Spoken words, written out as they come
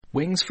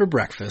Wings for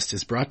Breakfast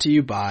is brought to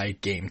you by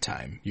Game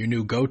Time, your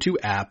new go-to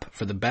app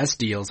for the best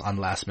deals on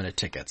last-minute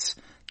tickets.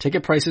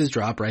 Ticket prices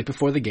drop right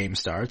before the game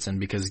starts, and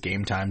because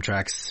Game Time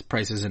tracks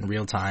prices in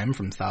real time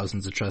from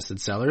thousands of trusted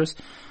sellers,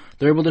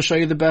 they're able to show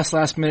you the best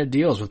last-minute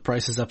deals with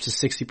prices up to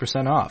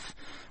 60% off.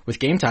 With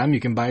Game Time, you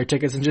can buy your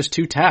tickets in just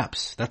 2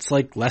 taps. That's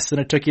like less than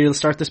it took you to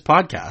start this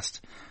podcast.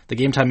 The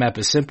Game Time app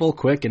is simple,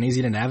 quick, and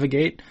easy to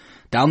navigate.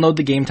 Download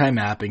the Game Time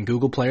app in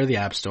Google Play or the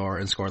App Store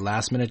and score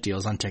last-minute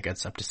deals on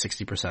tickets up to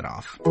 60%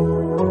 off.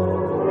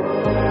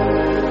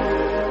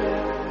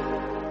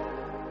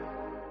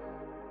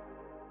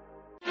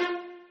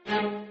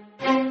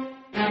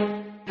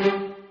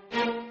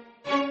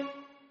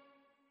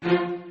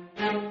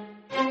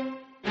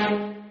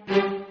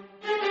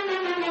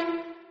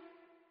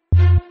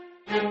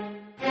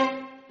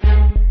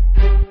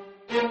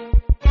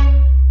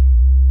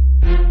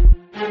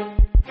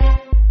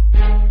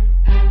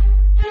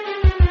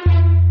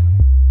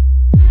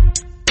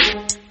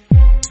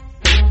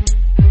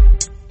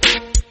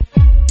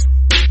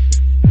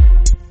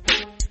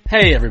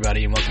 Hey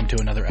everybody, and welcome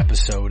to another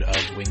episode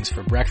of Wings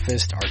for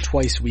Breakfast, our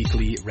twice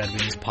weekly Red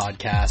Wings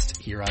podcast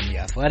here on The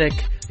Athletic.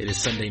 It is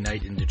Sunday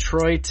night in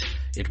Detroit.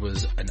 It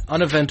was an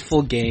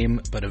uneventful game,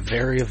 but a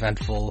very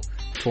eventful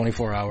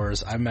 24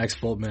 hours. I'm Max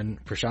Bultman,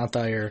 Prashant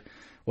Iyer.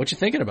 What you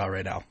thinking about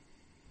right now?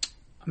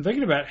 I'm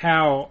thinking about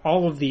how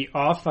all of the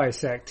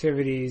off-ice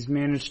activities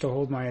managed to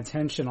hold my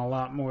attention a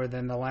lot more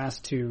than the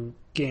last 2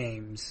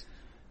 games.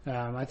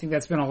 I think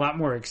that's been a lot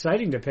more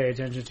exciting to pay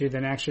attention to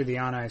than actually the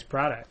on-ice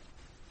product.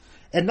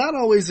 And not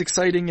always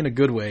exciting in a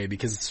good way,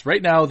 because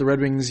right now the Red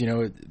Wings,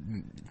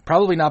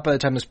 probably not by the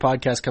time this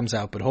podcast comes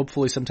out, but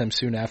hopefully sometime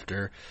soon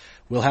after,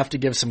 we'll have to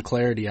give some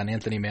clarity on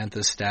Anthony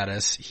Mantha's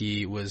status.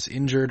 He was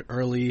injured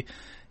early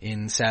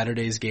in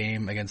Saturday's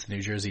game against the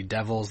New Jersey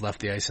Devils, left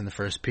the ice in the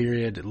first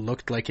period. It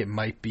looked like it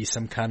might be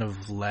some kind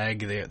of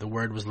leg. The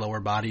word was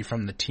lower body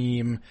from the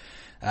team.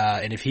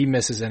 And if he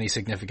misses any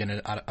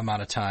significant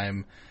amount of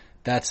time,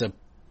 that's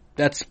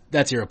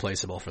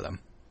irreplaceable for them.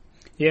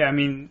 Yeah, I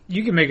mean,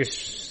 you can make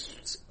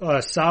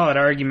a solid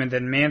argument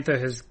that Mantha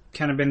has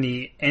kind of been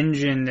the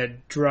engine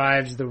that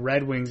drives the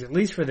Red Wings, at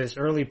least for this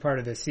early part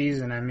of the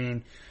season. I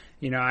mean,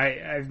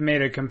 I've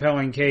made a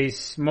compelling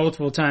case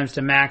multiple times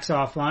to Max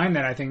offline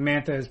that I think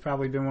Mantha has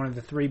probably been one of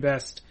the 3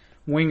 best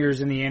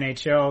wingers in the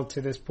NHL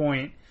to this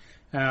point,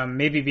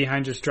 maybe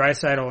behind just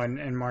Draisaitl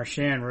and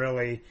Marchand,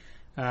 really,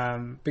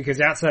 because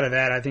outside of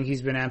that, I think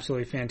he's been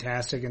absolutely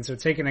fantastic. And so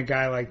taking a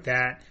guy like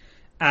that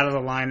out of the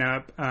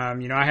lineup.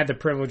 I had the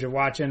privilege of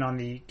watching on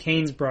the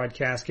Canes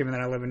broadcast, given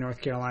that I live in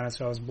North Carolina,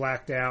 so I was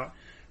blacked out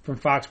from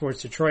Fox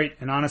Sports Detroit.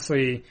 And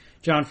honestly,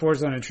 John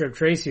Forslund and Tripp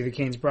Tracy, the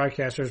Canes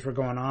broadcasters, were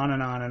going on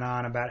and on and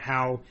on about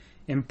how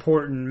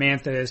important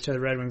Mantha is to the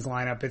Red Wings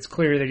lineup. It's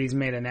clear that he's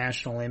made a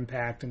national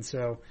impact. And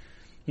so,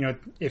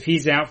 if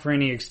he's out for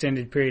any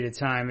extended period of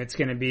time, it's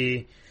going to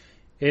be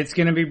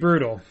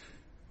brutal.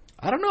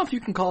 I don't know if you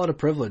can call it a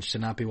privilege to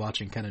not be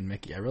watching Ken and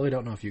Mickey. I really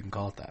don't know if you can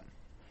call it that.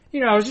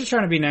 I was just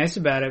trying to be nice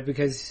about it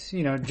because,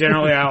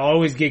 generally I'll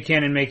always get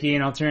Ken and Mickey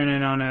and I'll turn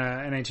in on a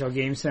NHL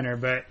Game Center.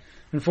 But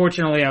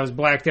unfortunately I was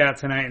blacked out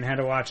tonight and had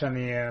to watch on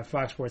the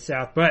Fox Sports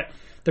South. But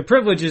the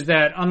privilege is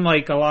that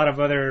unlike a lot of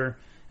other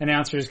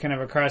announcers kind of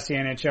across the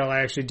NHL,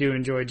 I actually do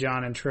enjoy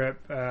John and Tripp,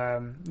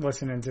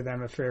 listening to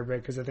them a fair bit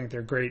because I think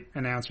they're great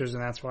announcers,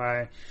 and that's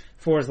why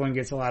Forslund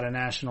gets a lot of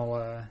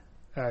national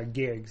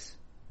gigs.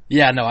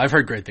 Yeah, no, I've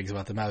heard great things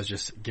about them. I was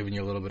just giving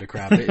you a little bit of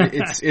crap.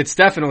 It's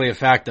definitely a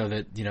fact, though,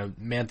 that,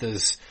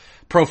 Mantha's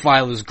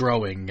profile is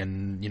growing,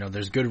 and,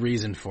 there's good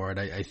reason for it.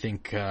 I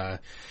think,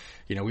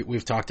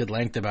 we've talked at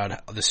length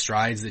about the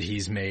strides that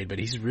he's made, but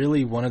he's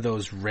really one of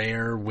those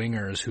rare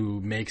wingers who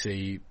makes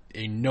a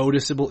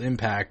noticeable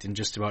impact in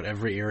just about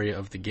every area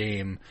of the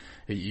game.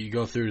 You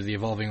go through the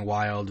evolving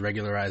wild,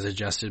 regularized,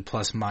 adjusted,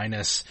 plus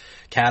minus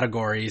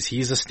categories.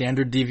 He's a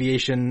standard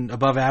deviation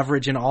above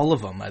average in all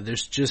of them.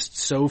 There's just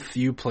so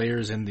few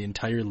players in the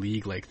entire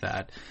league like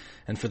that.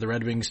 And for the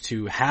Red Wings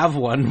to have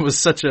one was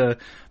such a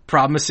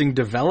promising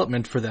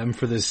development for them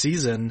for this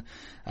season.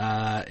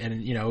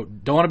 And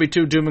don't want to be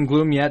too doom and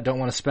gloom yet. Don't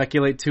want to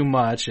speculate too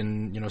much.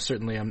 And,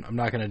 certainly I'm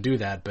not going to do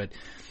that. But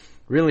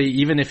really,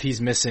 even if he's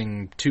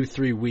missing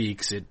 2-3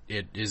 weeks, it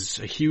is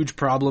a huge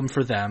problem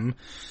for them.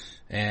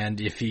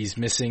 And if he's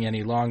missing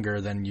any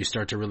longer, then you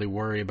start to really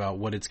worry about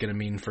what it's going to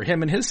mean for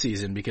him in his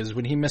season. Because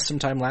when he missed some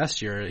time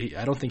last year,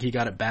 I don't think he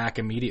got it back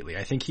immediately.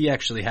 I think he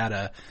actually had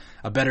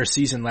a better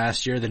season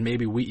last year than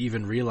maybe we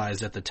even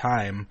realized at the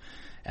time.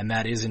 And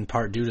that is in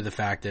part due to the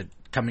fact that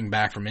coming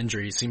back from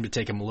injury seemed to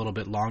take him a little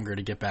bit longer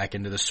to get back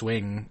into the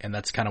swing. And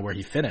that's kind of where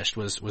he finished,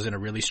 was in a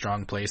really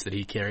strong place that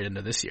he carried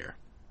into this year.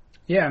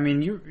 Yeah, I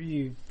mean,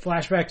 you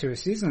flash back to a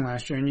season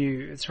last year, and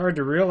it's hard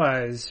to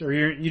realize, or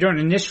you don't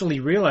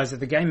initially realize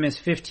that the guy missed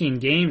 15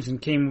 games and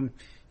came,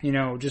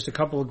 just a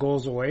couple of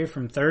goals away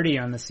from 30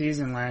 on the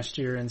season last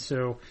year. And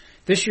so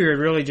this year it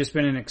really just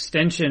been an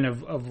extension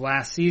of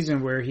last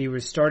season, where he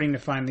was starting to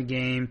find the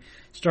game,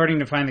 starting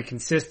to find the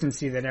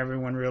consistency that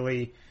everyone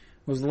really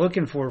was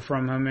looking for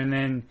from him. And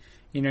then,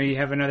 you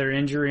have another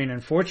injury, and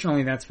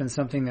unfortunately that's been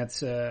something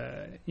that's,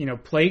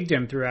 plagued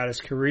him throughout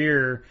his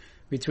career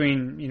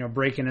between,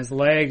 breaking his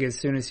leg as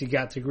soon as he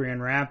got to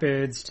Grand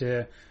Rapids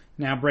to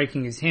now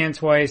breaking his hand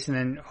twice, and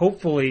then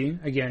hopefully,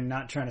 again,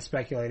 not trying to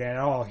speculate at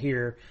all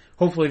here,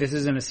 hopefully this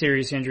isn't a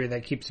serious injury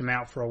that keeps him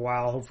out for a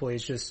while. Hopefully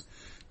it's just,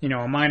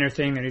 a minor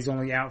thing that he's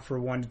only out for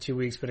 1 to 2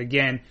 weeks. But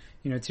again,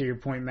 to your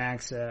point,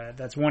 Max,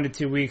 that's 1 to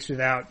 2 weeks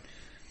without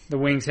the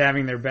Wings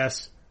having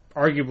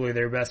arguably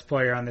their best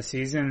player on the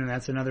season, and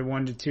that's another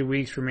 1 to 2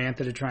 weeks for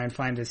Mantha to try and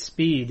find his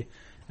speed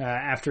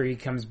after he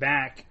comes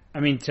back. I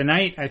mean,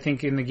 tonight, I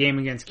think in the game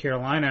against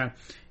Carolina,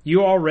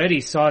 you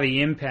already saw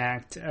the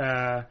impact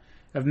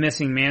of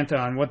missing Mantha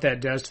on what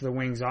that does to the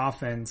Wings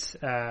offense.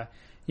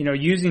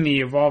 Using the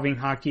evolving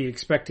hockey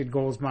expected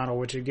goals model,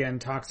 which again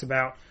talks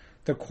about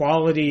the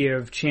quality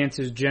of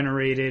chances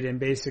generated, and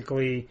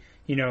basically,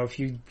 if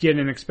you get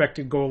an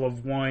expected goal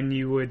of 1,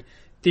 you would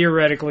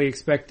theoretically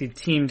expect the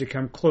team to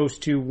come close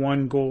to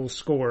 1 goal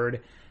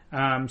scored.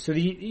 So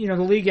the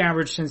league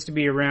average tends to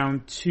be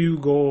around 2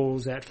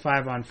 goals at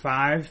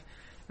 5-on-5.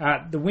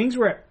 The Wings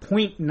were at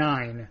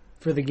 0.9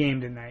 for the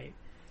game tonight.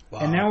 Wow.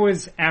 And that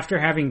was after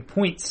having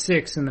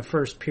 0.6 in the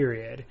first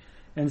period.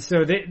 And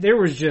so there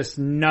was just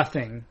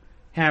nothing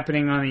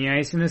happening on the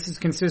ice. And this is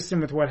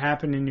consistent with what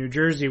happened in New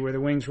Jersey, where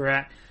the Wings were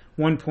at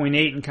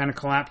 1.8 and kind of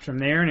collapsed from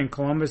there. And in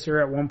Columbus,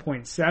 they're at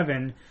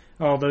 1.7,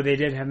 although they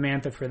did have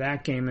Mantha for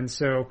that game. And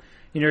so,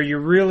 you're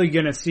really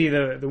going to see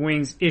the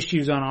Wings'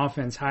 issues on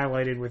offense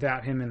highlighted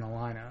without him in the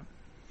lineup.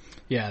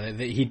 Yeah,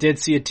 he did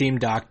see a team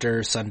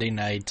doctor Sunday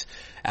night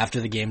after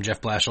the game.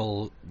 Jeff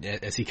Blashill,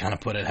 as he kind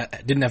of put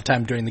it, didn't have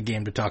time during the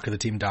game to talk to the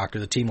team doctor.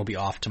 The team will be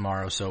off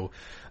tomorrow, so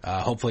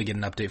hopefully get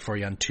an update for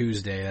you on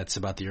Tuesday. That's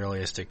about the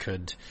earliest it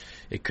could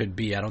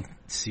be. I don't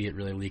see it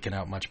really leaking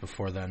out much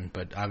before then,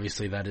 but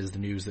obviously that is the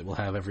news that will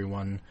have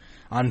everyone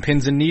on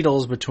pins and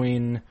needles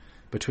between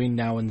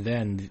now and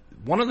then.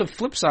 One of the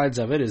flip sides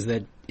of it is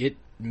that it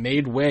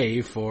made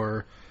way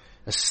for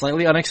a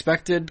slightly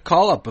unexpected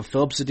call-up of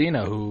Filip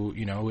Zadina, who,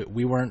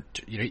 we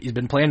weren't, he's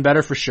been playing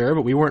better for sure,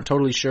 but we weren't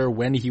totally sure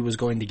when he was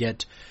going to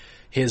get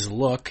his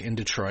look in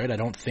Detroit. I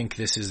don't think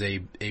this is a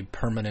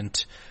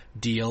permanent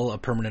deal, a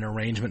permanent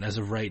arrangement as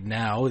of right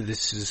now. I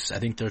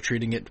think they're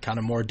treating it kind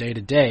of more day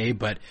to day,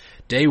 but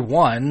day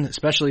one,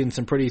 especially in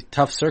some pretty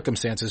tough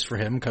circumstances for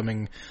him,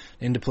 coming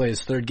into play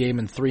his 3rd game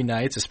in 3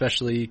 nights,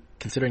 especially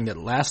considering that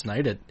last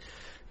night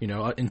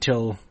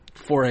until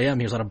 4 a.m.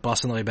 he was on a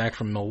bus on the way back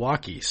from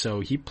Milwaukee. So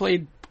he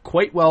played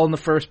quite well in the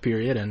first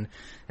period and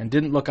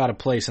didn't look out of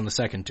place in the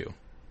second 2.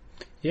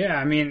 Yeah,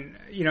 I mean,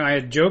 I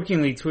had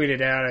jokingly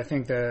tweeted out, I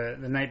think the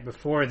night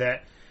before,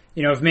 that,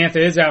 if Mantha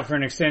is out for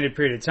an extended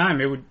period of time,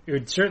 it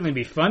would certainly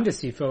be fun to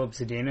see Filip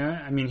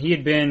Zadina. I mean, he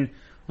had been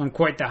on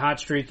quite the hot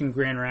streak in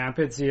Grand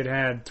Rapids. He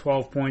had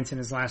 12 points in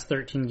his last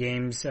 13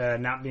 games,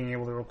 not being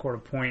able to record a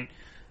point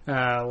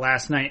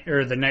last night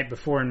or the night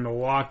before in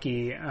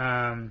Milwaukee,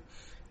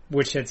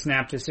 which had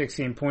snapped a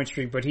 16-point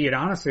streak, but he had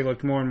honestly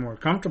looked more and more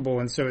comfortable,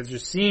 and so it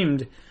just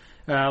seemed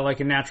like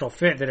a natural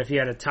fit that if he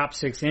had a top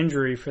 6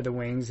 injury for the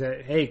Wings,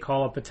 that, hey,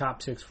 call up a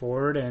top 6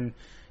 forward. And,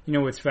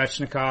 with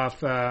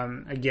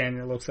Svechnikov, again,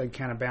 it looks like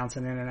kind of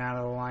bouncing in and out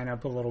of the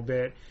lineup a little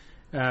bit.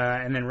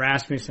 And then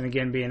Rasmussen,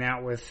 again, being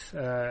out with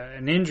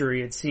an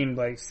injury, it seemed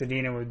like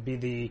Zadina would be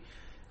the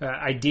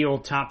ideal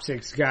top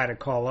 6 guy to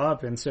call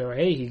up. And so,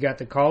 hey, he got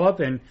the call up,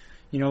 and,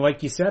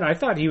 like you said, I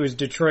thought he was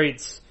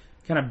Detroit's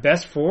kind of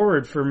best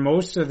forward for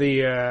most of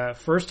the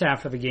first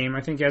half of the game.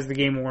 I think as the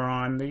game wore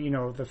on,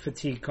 the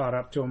fatigue caught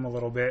up to him a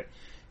little bit.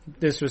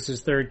 This was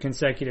his 3rd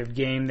consecutive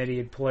game that he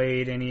had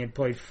played, and he had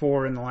played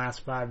 4 in the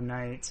last 5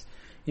 nights.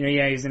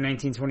 He's a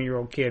 19,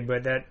 20-year-old kid,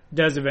 but that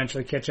does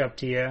eventually catch up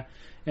to you.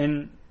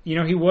 And,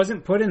 he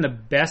wasn't put in the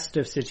best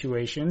of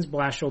situations.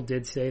 Blashill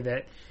did say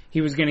that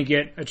he was going to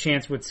get a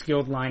chance with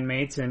skilled line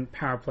mates and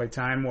power play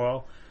time.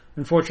 Well,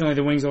 unfortunately,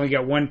 the Wings only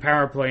got 1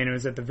 power play, and it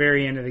was at the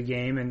very end of the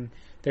game, and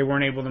they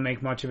weren't able to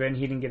make much of it, and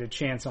he didn't get a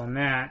chance on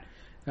that.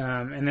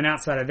 And then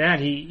outside of that,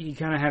 he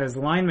kind of had his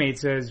line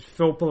mates as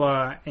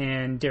Filppula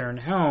and Darren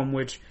Helm,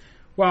 which,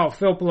 while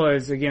Filppula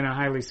is, again, a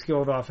highly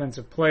skilled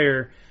offensive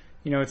player,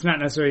 it's not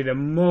necessarily the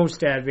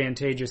most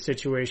advantageous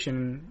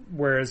situation,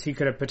 whereas he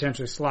could have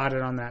potentially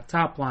slotted on that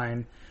top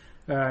line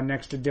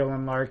next to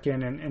Dylan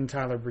Larkin and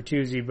Tyler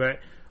Bertuzzi. But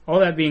all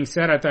that being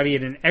said, I thought he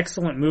had an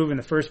excellent move in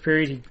the first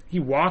period. He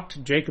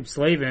walked Jacob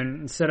Slavin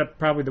and set up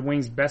probably the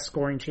Wings' best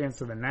scoring chance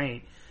of the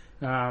night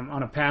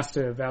on a pass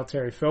to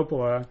Valtteri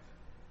Filppula.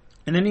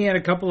 And then he had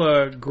a couple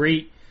of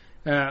great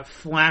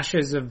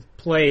flashes of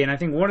play. And I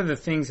think one of the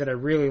things that I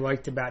really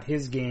liked about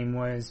his game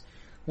was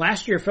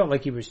last year it felt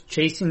like he was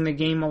chasing the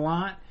game a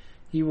lot.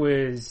 He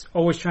was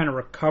always trying to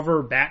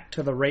recover back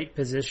to the right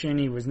position.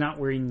 He was not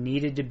where he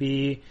needed to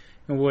be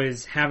and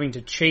was having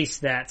to chase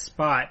that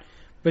spot.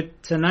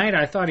 But tonight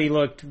I thought he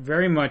looked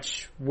very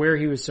much where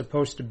he was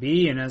supposed to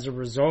be. And as a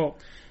result,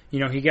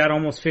 he got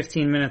almost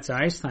 15 minutes of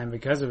ice time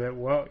because of it.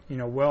 Well,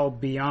 well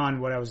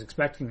beyond what I was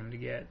expecting him to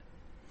get.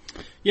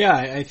 Yeah,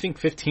 I think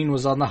 15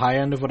 was on the high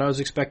end of what I was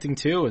expecting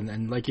too,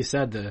 and like you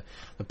said, the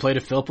play to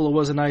Filppula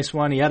was a nice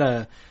one. He had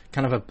a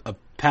kind of a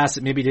pass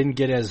that maybe didn't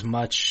get as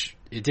much.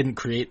 It didn't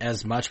create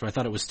as much, but I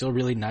thought it was still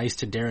really nice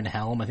to Darren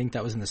Helm. I think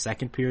that was in the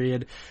second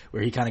period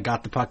where he kind of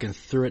got the puck and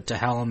threw it to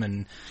Helm,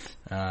 and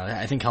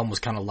I think Helm was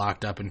kind of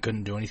locked up and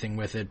couldn't do anything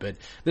with it. But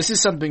this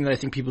is something that I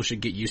think people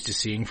should get used to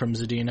seeing from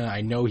Zadina.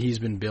 I know he's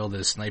been billed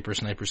as sniper.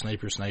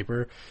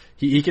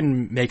 He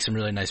can make some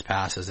really nice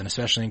passes, and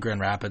especially in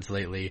Grand Rapids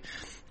lately.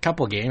 A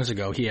couple games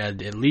ago, he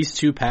had at least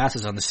 2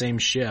 passes on the same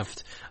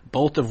shift,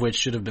 both of which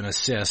should have been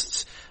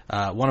assists.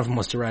 One of them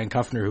was to Ryan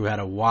Kuffner, who had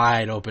a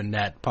wide open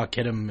net. Puck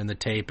hit him in the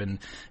tape, and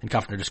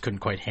Kuffner just couldn't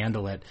quite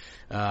handle it.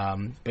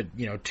 But,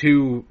 you know,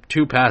 two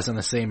passes on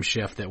the same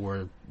shift that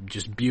were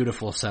just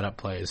beautiful setup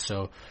plays.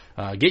 So,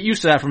 get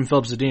used to that from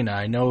Filip Zadina.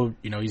 I know,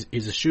 you know,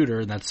 he's a shooter,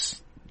 and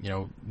that's, you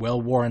know, well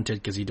warranted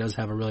because he does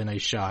have a really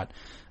nice shot.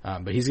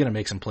 But he's going to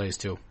make some plays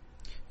too.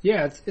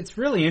 Yeah, it's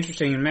really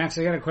interesting. And Max,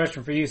 I got a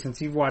question for you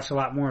since you've watched a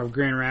lot more of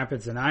Grand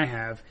Rapids than I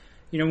have.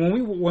 You know,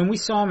 when we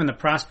saw him in the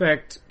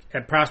prospect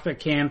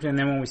camp, and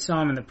then when we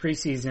saw him in the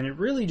preseason, it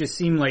really just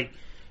seemed like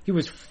he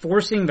was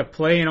forcing the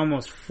play and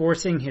almost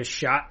forcing his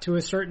shot to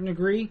a certain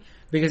degree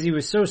because he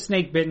was so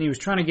snake bitten. He was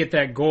trying to get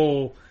that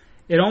goal.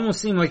 It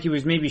almost seemed like he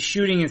was maybe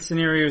shooting in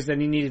scenarios that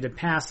he needed to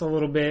pass a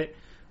little bit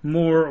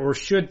more or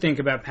should think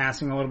about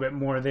passing a little bit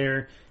more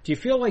there. Do you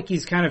feel like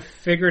he's kind of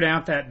figured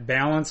out that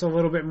balance a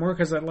little bit more?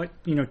 Because,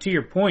 you know, to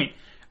your point,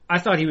 I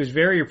thought he was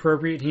very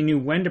appropriate. He knew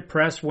when to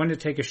press, when to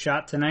take a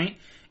shot tonight,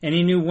 and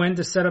he knew when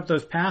to set up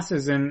those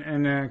passes and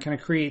kind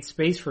of create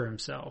space for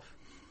himself.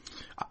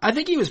 I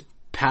think he was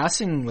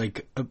passing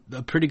like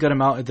a pretty good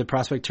amount at the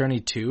prospect tourney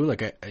too.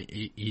 Like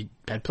he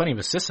had plenty of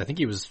assists. I think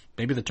he was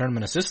maybe the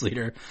tournament assist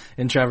leader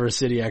in Traverse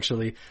City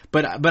actually.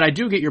 But I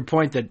do get your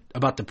point that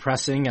about the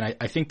pressing, and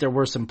I think there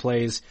were some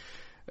plays.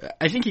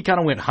 I think he kind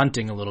of went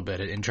hunting a little bit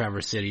in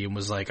Traverse City and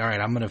was like, all right,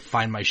 I'm going to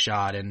find my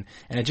shot. And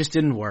it just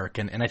didn't work.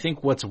 And I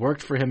think what's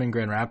worked for him in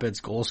Grand Rapids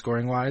goal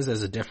scoring wise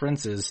as a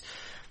difference is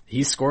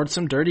he scored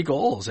some dirty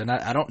goals. And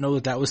I don't know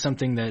that was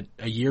something that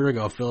a year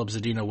ago Filip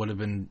Zadina would have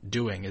been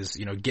doing, is,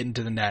 you know, getting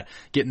to the net,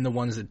 getting the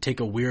ones that take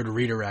a weird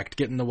redirect,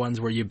 getting the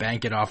ones where you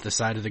bank it off the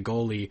side of the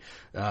goalie.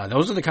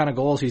 Those are the kind of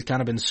goals he's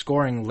kind of been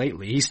scoring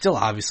lately. He still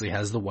obviously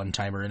has the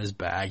one-timer in his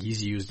bag.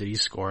 He's used it.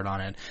 He's scored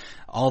on it,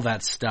 all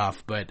that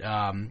stuff. But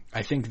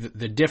I think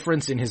the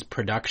difference in his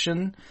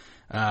production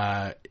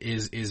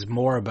is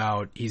more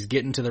about he's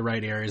getting to the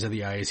right areas of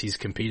the ice, he's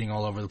competing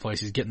all over the place,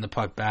 he's getting the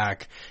puck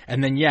back,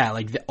 and then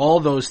all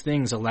those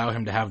things allow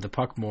him to have the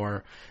puck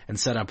more and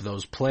set up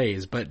those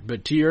plays.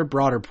 But to your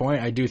broader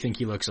point, I do think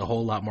he looks a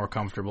whole lot more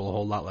comfortable, a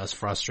whole lot less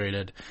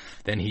frustrated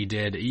than he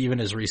did even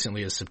as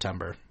recently as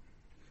September.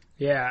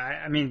 Yeah,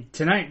 I mean,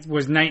 tonight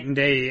was night and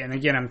day, and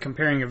again, I'm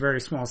comparing a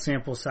very small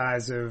sample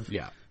size of,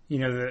 you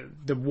know,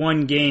 the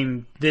one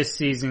game this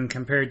season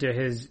compared to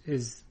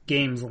his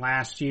games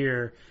last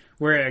year,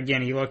 where,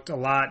 again, he looked a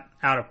lot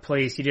out of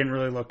place. He didn't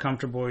really look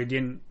comfortable. He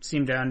didn't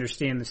seem to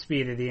understand the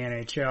speed of the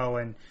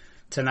NHL. And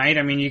tonight,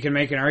 I mean, you can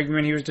make an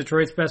argument he was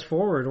Detroit's best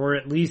forward, or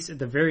at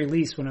the very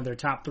least, one of their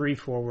top 3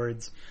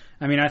 forwards.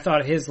 I mean, I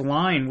thought his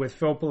line with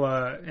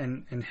Filppula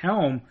and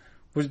Helm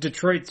was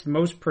Detroit's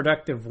most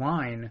productive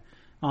line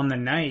on the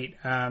night.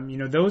 You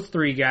know, those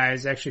 3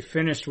 guys actually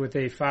finished with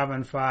a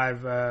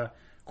 5-on-5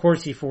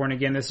 Corsi for, and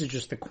again, this is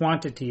just the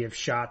quantity of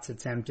shots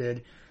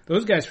attempted.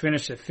 Those guys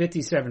finished at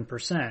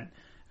 57%.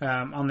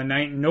 On the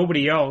night.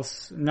 Nobody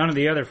else, none of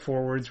the other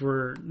forwards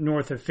were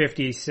north of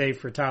 50, save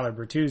for Tyler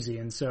Bertuzzi.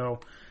 And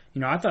so,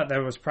 you know, I thought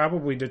that was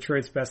probably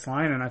Detroit's best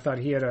line, and I thought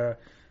he had a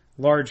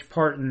large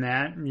part in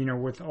that, you know,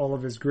 with all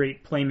of his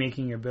great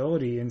playmaking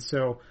ability. And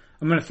so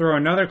I'm going to throw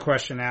another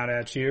question out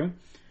at you.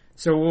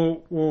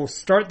 So we'll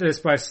start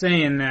this by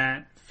saying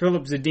that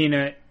Filip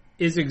Zadina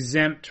is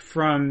exempt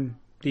from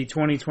the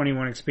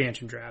 2021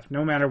 expansion draft.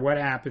 No matter what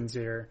happens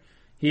here,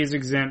 he is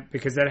exempt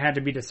because that had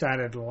to be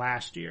decided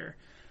last year.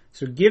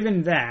 So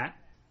given that,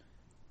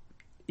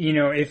 you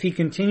know, if he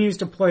continues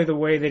to play the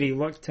way that he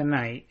looked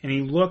tonight, and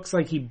he looks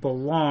like he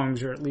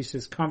belongs, or at least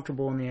is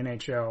comfortable in the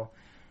NHL,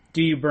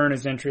 do you burn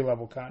his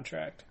entry-level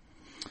contract?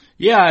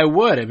 Yeah, I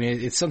would. I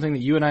mean, it's something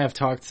that you and I have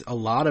talked a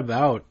lot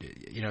about,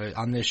 you know,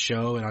 on this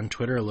show and on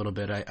Twitter a little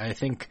bit. I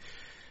think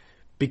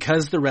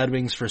because the Red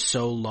Wings for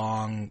so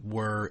long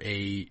were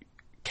a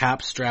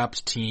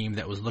cap-strapped team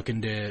that was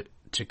looking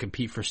to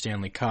compete for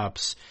Stanley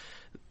Cups,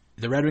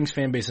 the Red Wings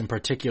fan base in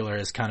particular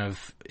has kind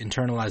of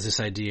internalized this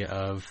idea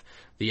of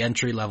the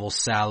entry-level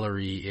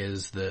salary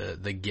is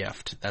the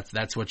gift.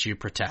 That's what you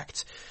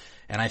protect.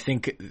 And I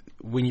think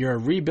when you're a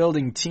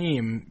rebuilding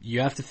team, you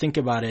have to think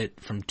about it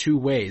from 2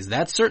 ways.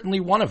 That's certainly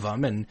one of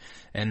them, and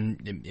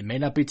it may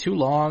not be too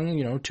long,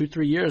 you know,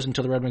 2-3 years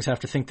until the Red Wings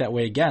have to think that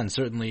way again.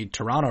 Certainly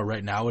Toronto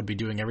right now would be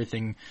doing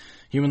everything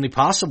humanly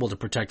possible to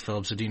protect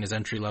Filip Zadina's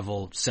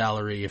entry-level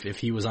salary if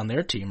he was on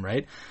their team,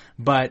 right?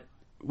 But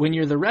when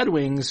you're the Red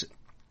Wings,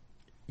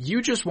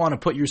 you just want to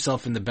put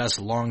yourself in the best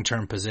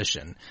long-term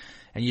position.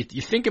 And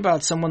you think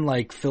about someone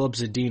like Filip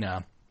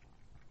Zadina.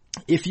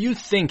 If you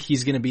think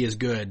he's going to be as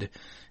good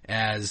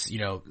as,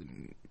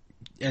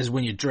 as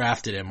when you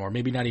drafted him, or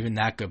maybe not even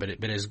that good,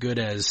 but as good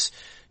as,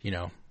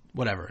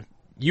 whatever.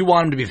 You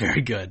want him to be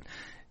very good.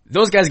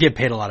 Those guys get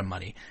paid a lot of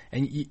money.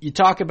 And you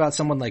talk about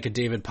someone like a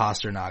David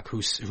Pastrnak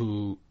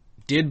who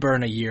did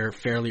burn a year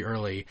fairly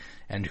early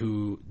and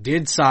who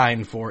did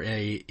sign for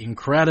a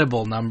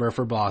incredible number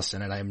for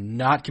Boston. And I'm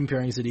not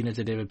comparing Zadina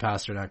to David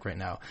Pastrnak right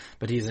now,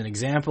 but he's an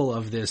example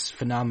of this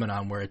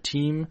phenomenon where a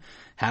team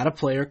had a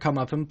player come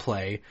up and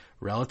play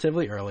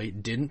relatively early,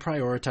 didn't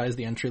prioritize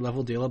the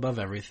entry-level deal above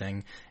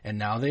everything, and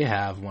now they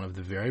have one of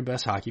the very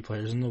best hockey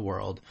players in the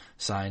world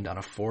signed on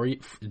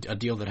a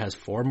deal that has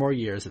 4 more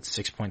years at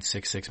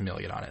 $6.66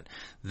 million on it.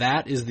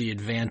 That is the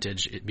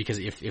advantage, because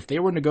if they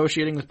were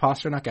negotiating with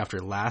Pastrnak after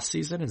last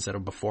season instead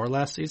of before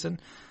last season,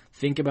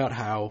 think about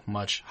how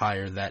much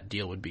higher that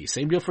deal would be.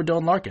 Same deal for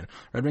Dylan Larkin.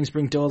 Red Wings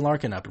bring Dylan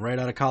Larkin up right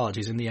out of college.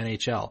 He's in the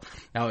NHL.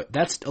 Now,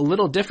 that's a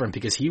little different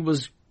because he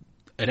was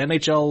an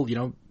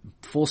NHL,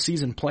 full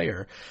season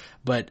player.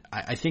 But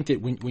I think that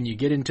when you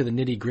get into the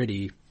nitty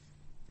gritty,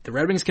 the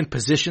Red Wings can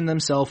position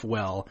themselves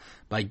well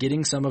by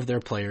getting some of their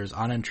players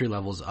on entry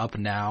levels up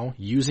now,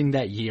 using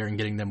that year and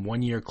getting them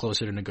 1 year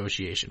closer to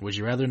negotiation. Would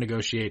you rather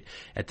negotiate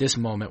at this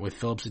moment with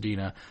Filip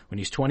Zadina when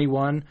he's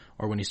 21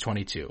 or when he's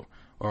 22?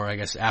 Or I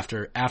guess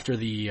after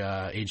the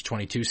age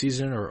 22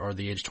 season or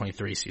the age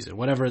 23 season,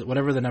 whatever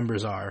the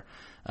numbers are.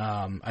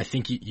 I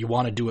think you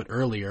want to do it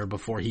earlier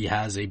before he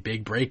has a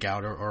big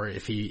breakout, or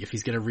if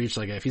he's going to reach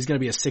if he's going to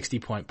be a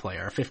 60-point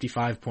player, a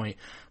 55-point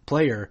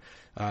player.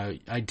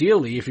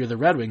 Ideally, if you're the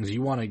Red Wings,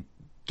 you want to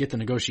get the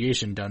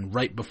negotiation done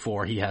right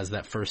before he has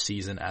that first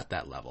season at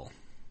that level.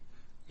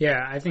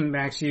 Yeah, I think,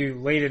 Max, you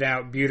laid it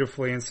out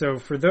beautifully. And so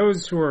for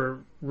those who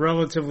are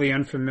relatively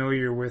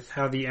unfamiliar with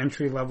how the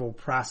entry-level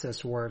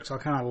process works, I'll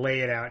kind of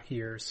lay it out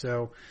here.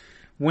 So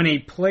when a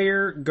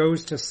player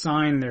goes to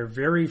sign their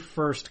very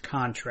first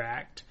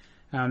contract,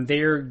 they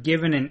are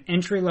given an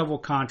entry-level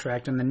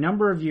contract, and the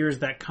number of years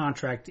that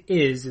contract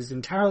is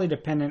entirely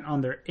dependent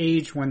on their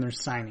age when they're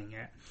signing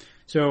it.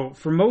 So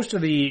for most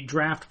of the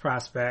draft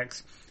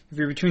prospects, if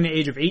you're between the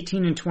age of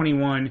 18 and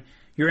 21,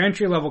 your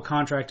entry-level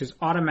contract is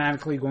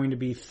automatically going to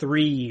be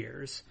 3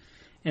 years.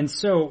 And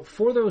so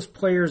for those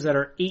players that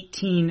are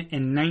 18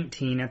 and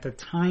 19 at the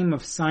time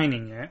of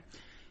signing it,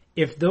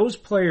 if those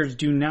players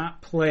do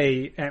not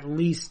play at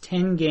least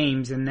 10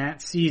 games in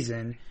that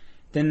season,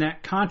 then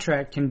that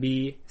contract can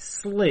be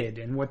slid.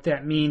 And what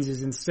that means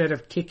is instead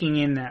of kicking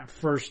in that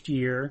first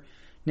year,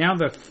 now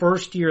the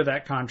first year of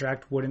that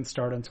contract wouldn't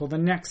start until the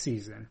next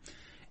season.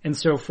 And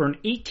so for an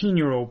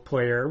 18-year-old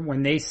player,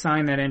 when they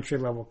sign that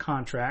entry-level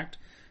contract,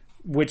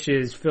 which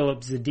is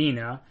Filip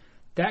Zadina,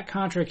 that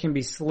contract can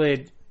be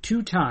slid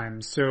 2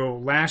 times. So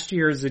last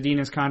year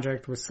Zadina's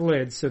contract was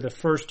slid, so the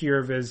first year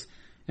of his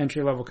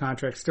entry-level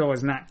contract still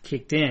has not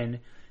kicked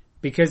in.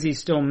 Because he's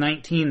still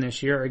 19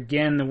 this year,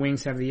 again, the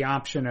Wings have the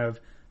option of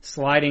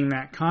sliding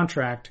that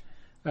contract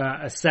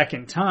a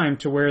second time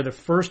to where the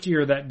first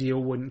year of that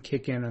deal wouldn't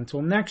kick in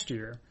until next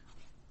year.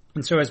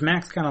 And so as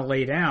Max kind of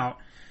laid out,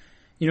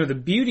 the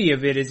beauty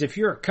of it is if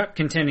you're a cup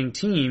contending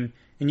team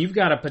and you've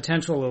got a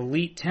potential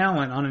elite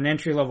talent on an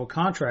entry-level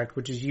contract,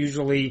 which is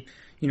usually,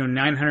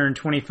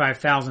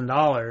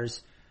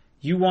 $925,000,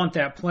 you want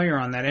that player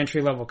on that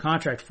entry-level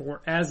contract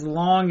for as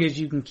long as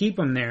you can keep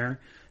them there,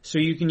 so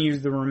you can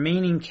use the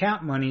remaining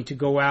cap money to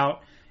go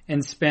out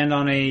and spend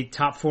on a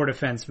top 4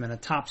 defenseman, a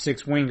top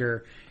 6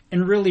 winger,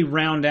 and really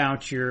round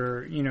out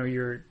your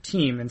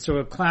team. And so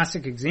a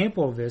classic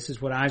example of this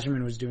is what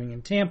Yzerman was doing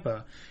in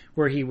Tampa,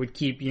 where he would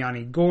keep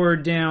Yanni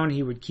Gourde down,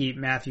 he would keep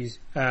Matthews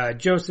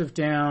Joseph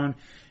down,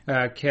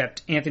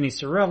 kept Anthony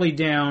Cirelli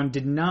down,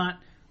 did not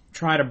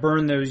try to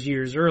burn those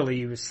years early.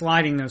 He was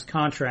sliding those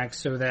contracts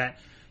so that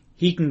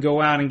he can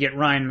go out and get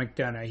Ryan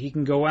McDonough. He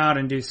can go out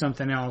and do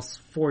something else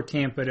for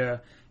Tampa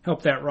to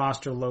help that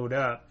roster load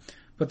up.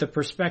 But the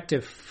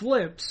perspective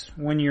flips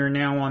when you're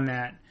now on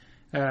that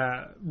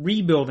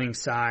rebuilding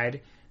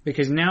side,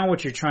 because now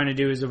what you're trying to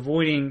do is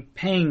avoiding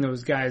paying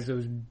those guys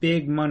those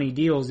big money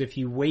deals if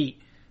you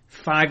wait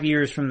 5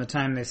 years from the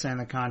time they sign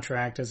the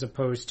contract as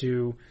opposed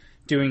to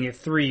doing it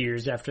 3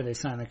 years after they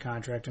sign the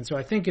contract. And so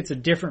I think it's a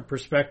different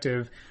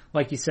perspective,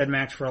 like you said,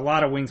 Max, for a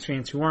lot of Wings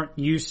fans who aren't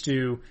used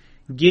to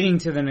getting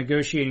to the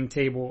negotiating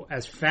table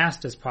as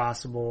fast as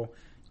possible,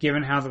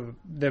 given how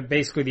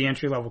basically the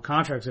entry-level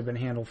contracts have been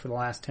handled for the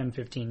last 10,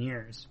 15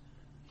 years.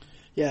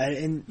 Yeah,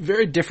 and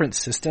very different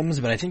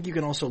systems, but I think you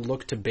can also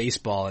look to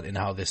baseball and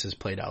how this has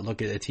played out.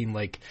 Look at a team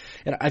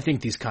and I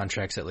think these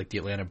contracts that the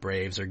Atlanta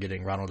Braves are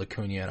getting Ronald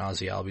Acuna and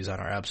Ozzie Albies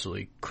on are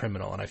absolutely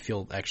criminal, and I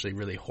feel actually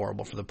really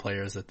horrible for the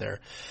players that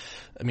they're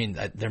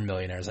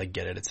millionaires. I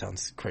get it. It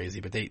sounds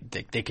crazy, but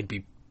they could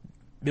be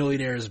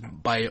millionaires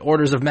by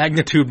orders of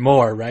magnitude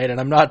more, right? And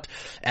I'm not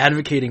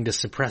advocating to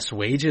suppress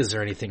wages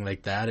or anything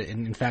like that.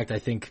 And in fact, I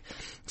think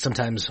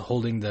sometimes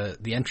holding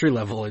the entry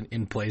level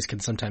in place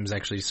can sometimes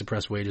actually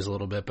suppress wages a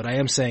little bit. But I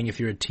am saying if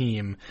you're a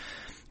team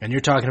and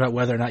you're talking about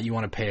whether or not you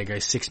want to pay a guy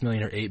 $6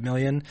 million or $8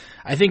 million,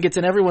 I think it's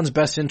in everyone's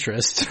best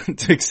interest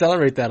to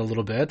accelerate that a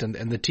little bit,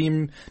 and the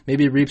team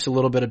maybe reaps a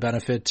little bit of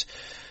benefit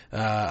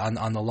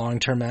on the long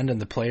term end,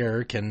 and the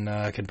player can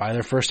buy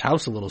their first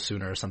house a little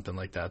sooner or something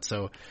like that.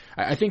 So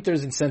I think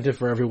there's incentive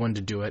for everyone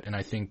to do it, and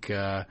I think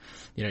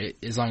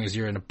as long as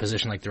you're in a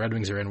position like the Red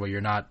Wings are in, where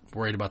you're not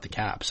worried about the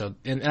cap. So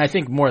and I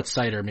think Moritz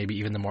Seider maybe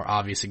even the more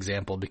obvious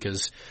example,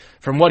 because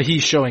from what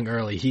he's showing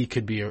early, he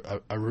could be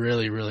a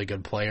really, really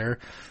good player.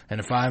 And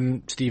if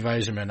I'm Steve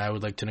Yzerman, I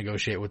would like to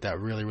negotiate with that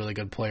really, really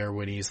good player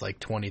when he's like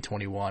 20,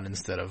 21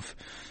 instead of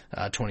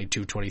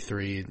 22,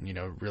 23,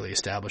 really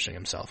establishing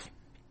himself.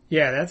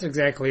 Yeah, that's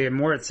exactly it.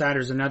 Moritz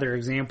Seider's another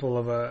example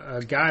of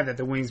a guy that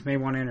the Wings may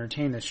want to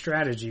entertain the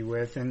strategy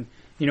with. And,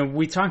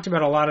 we talked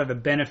about a lot of the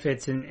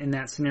benefits in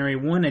that scenario.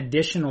 One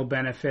additional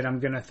benefit I'm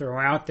going to throw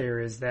out there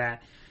is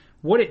that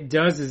what it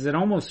does is it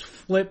almost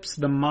flips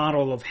the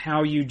model of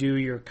how you do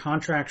your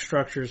contract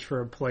structures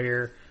for a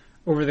player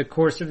over the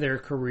course of their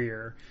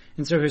career.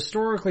 And so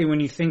historically, when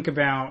you think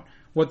about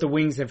what the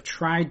Wings have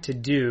tried to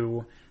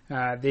do,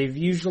 they've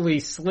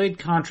usually slid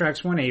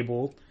contracts when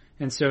able.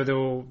 And so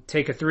they'll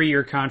take a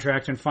 3-year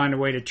contract and find a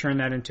way to turn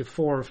that into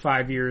 4 or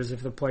 5 years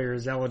if the player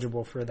is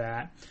eligible for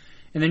that.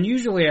 And then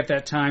usually at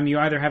that time, you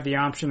either have the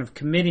option of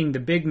committing the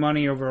big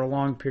money over a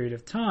long period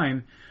of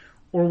time,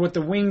 or what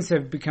the Wings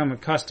have become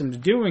accustomed to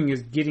doing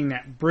is getting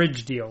that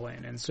bridge deal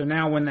in. And so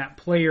now when that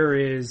player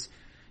is,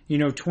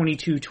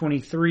 22,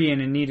 23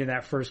 and in need of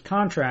that first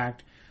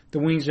contract, the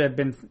Wings have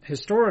been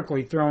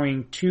historically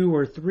throwing 2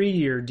 or 3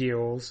 year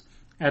deals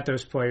at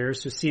those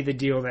players. So see the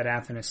deal that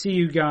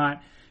Athanasiou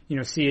got,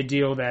 see a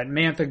deal that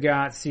Mantha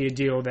got, see a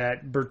deal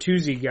that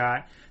Bertuzzi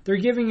got. They're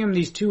giving him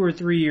these 2 or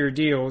 3 year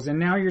deals, and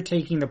now you're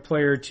taking the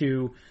player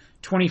to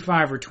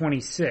 25 or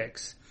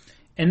 26.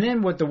 And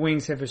then what the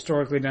Wings have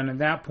historically done at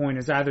that point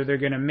is either they're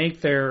going to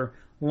make their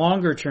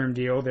longer term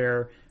deal,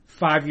 their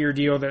 5-year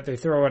deal that they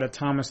throw at a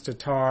Thomas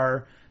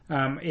Tatar,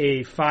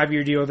 a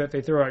 5-year deal that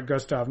they throw at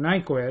Gustav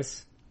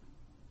Nyquist,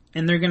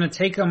 and they're going to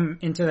take them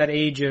into that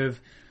age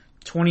of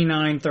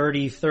 29,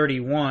 30,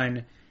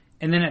 31.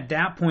 And then at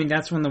that point,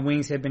 that's when the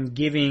Wings have been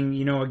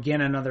giving,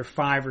 again, another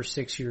 5 or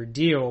 6 year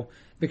deal,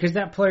 because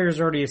that player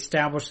has already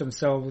established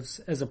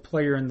themselves as a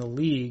player in the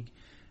league.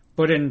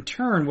 But in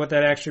turn, what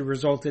that actually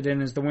resulted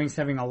in is the Wings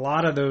having a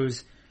lot of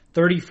those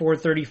 34,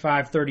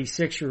 35,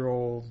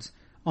 36-year-olds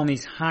on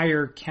these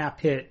higher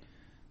cap hit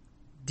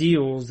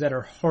deals that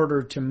are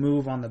harder to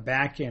move on the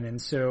back end.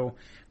 And so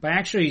by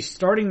actually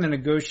starting the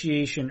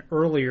negotiation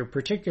earlier,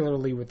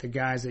 particularly with the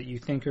guys that you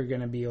think are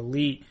going to be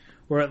elite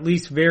or at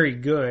least very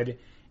good,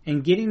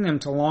 and getting them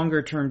to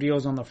longer term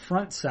deals on the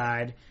front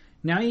side,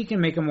 now you can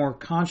make a more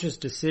conscious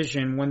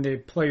decision when the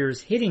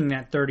player's hitting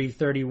that 30,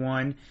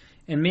 31,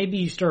 and maybe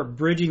you start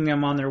bridging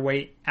them on their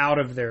way out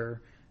of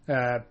their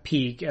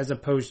peak as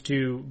opposed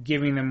to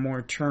giving them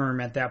more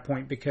term at that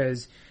point,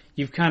 because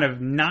you've kind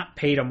of not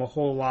paid them a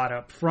whole lot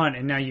up front,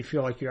 and now you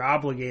feel like you're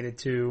obligated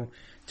to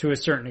a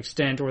certain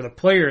extent, or the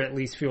player at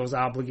least feels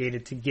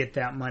obligated to get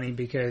that money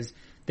because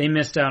they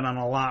missed out on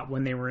a lot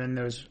when they were in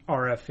those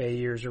RFA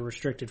years or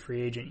restricted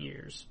free agent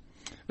years.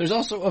 There's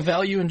also a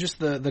value in just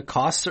the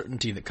cost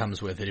certainty that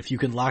comes with it. If you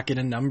can lock in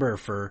a number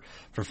for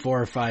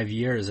 4 or 5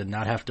 years and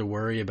not have to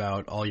worry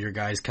about all your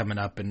guys coming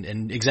up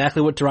and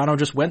exactly what Toronto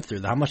just went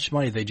through, how much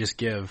money they just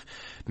give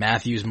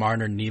Matthews,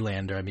 Marner,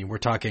 Nylander. I mean, we're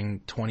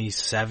talking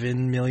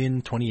 $27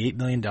 million, $28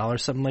 million,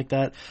 something like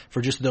that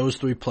for just those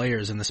 3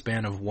 players in the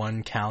span of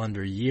 1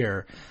 calendar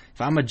year. If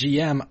I'm a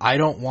GM, I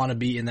don't want to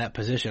be in that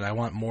position. I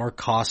want more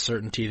cost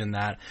certainty than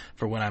that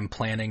for when I'm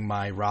planning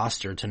my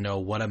roster, to know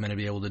what I'm going to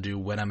be able to do,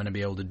 when I'm going to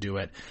be able to do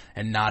it,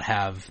 and not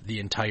have the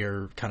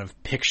entire kind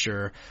of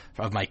picture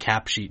of my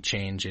cap sheet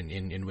change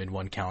in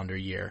 1 calendar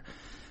year.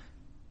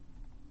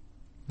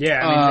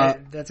 Yeah, I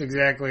mean, that's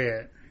exactly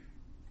it.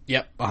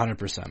 Yep,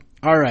 100%.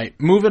 All right,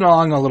 moving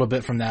along a little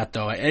bit from that,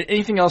 though.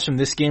 Anything else from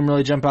this game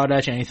really jump out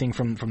at you? Anything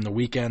from the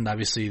weekend?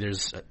 Obviously,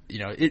 there's,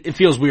 it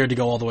feels weird to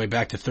go all the way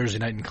back to Thursday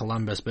night in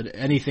Columbus, but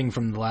anything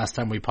from the last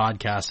time we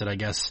podcasted, I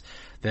guess,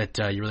 that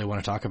you really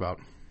want to talk about?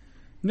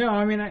 No,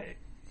 I mean,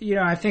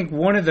 I think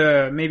one of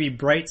the maybe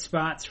bright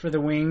spots for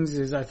the Wings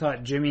is I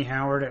thought Jimmy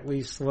Howard at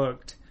least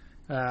looked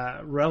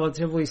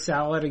relatively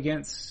solid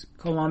against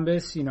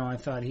Columbus. I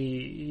thought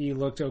he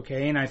looked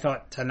okay, and I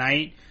thought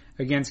tonight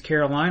against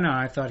Carolina,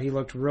 I thought he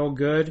looked real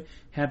good.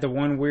 Had the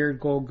one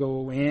weird goal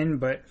go in,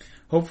 but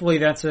hopefully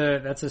that's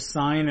a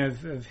sign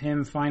of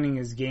him finding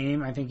his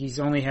game. I think he's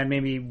only had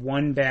maybe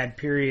 1 bad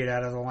period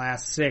out of the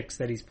last 6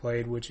 that he's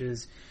played, which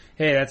is,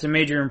 hey, that's a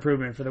major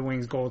improvement for the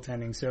Wings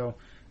goaltending. So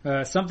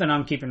something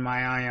I'm keeping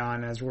my eye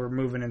on as we're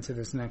moving into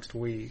this next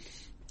week.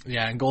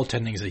 Yeah, and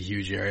goaltending is a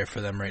huge area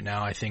for them right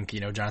now. I think,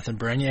 Jonathan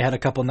Bernier had a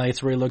couple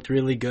nights where he looked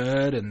really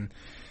good, and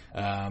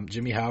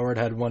Jimmy Howard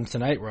had one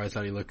tonight where I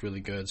thought he looked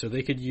really good. So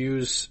they could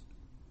use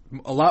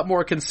a lot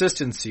more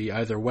consistency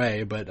either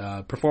way,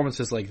 but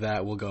performances like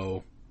that will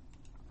go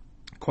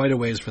quite a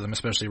ways for them,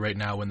 especially right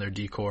now when their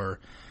decor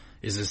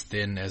is as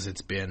thin as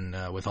it's been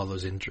with all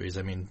those injuries.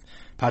 I mean,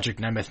 Patrick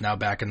Nemeth now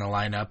back in the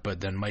lineup, but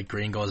then Mike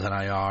Green goes on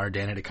IR.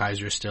 Danny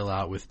DeKeyser still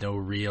out with no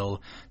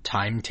real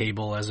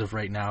timetable as of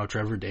right now.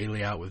 Trevor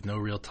Daley out with no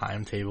real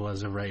timetable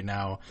as of right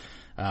now.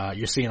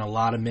 You're seeing a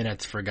lot of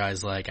minutes for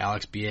guys like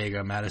Alex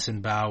Biega,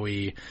 Madison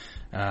Bowie.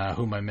 Who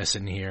am I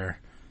missing here?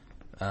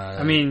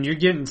 I mean,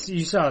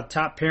 you saw a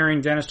top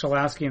pairing, Dennis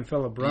Cholowski and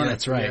Philip Brunick. Yeah,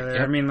 that's right.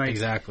 Yep, I mean, like,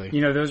 exactly.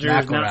 Those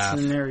are not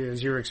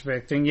scenarios you're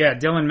expecting. Yeah,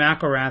 Dylan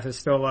McElrath is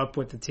still up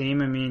with the team.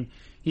 I mean,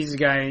 he's a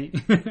guy,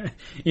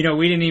 we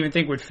didn't even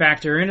think would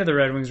factor into the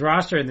Red Wings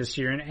roster this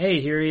year. And hey,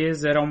 here he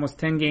is at almost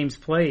 10 games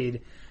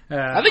played.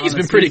 I think he's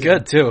been pretty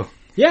good too.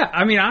 Yeah,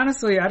 I mean,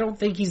 honestly, I don't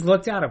think he's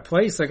looked out of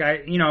place. Like,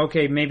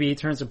 okay, maybe he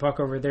turns the puck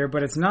over there,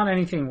 but it's not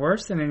anything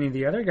worse than any of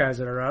the other guys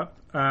that are up.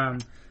 I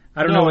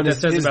don't know what that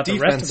says about the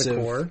rest of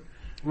the core.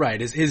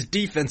 Right, his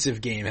defensive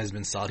game has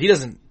been solid. He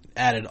doesn't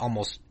added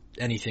almost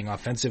anything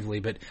offensively,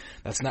 but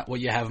that's not what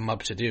you have him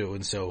up to do.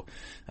 And so,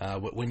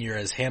 when you're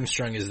as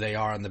hamstrung as they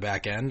are on the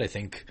back end, I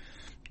think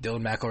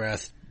Dylan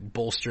McElrath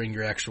bolstering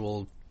your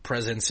actual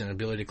presence and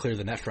ability to clear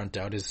the net front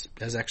out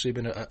has actually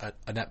been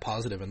a net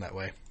positive in that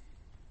way.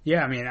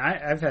 Yeah, I mean,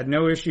 I've had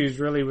no issues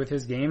really with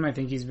his game. I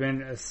think he's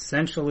been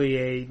essentially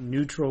a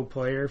neutral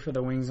player for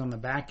the Wings on the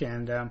back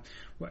end.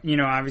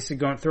 Obviously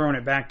throwing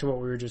it back to what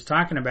we were just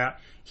talking about,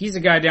 he's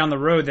a guy down the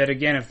road that,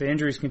 again, if the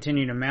injuries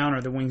continue to mount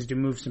or the Wings do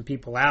move some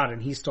people out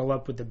and he's still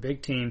up with the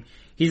big team,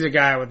 he's a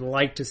guy I would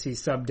like to see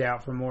subbed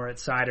out for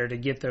Moritz Seider to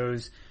get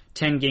those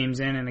 10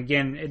 games in. And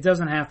again, it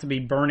doesn't have to be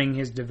burning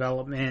his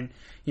development.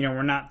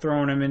 We're not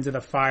throwing him into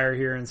the fire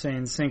here and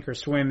saying sink or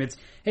swim. It's,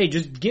 hey,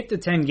 just get the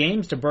 10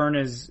 games to burn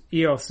his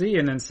ELC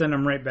and then send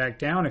him right back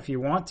down if you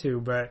want to.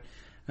 But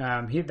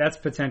that's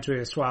potentially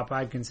a swap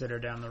I'd consider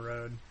down the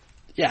road.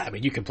 Yeah, I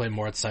mean, you could play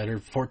Moritz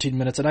Seider 14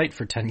 minutes a night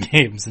for 10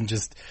 games and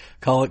just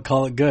call it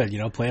good.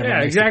 Play him.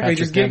 Yeah, exactly.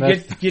 Just get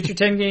your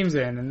 10 games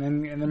in and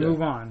then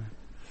move on.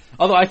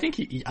 Although I think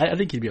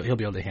he'll be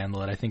able to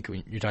handle it. I think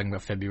when you're talking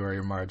about February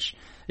or March,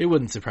 it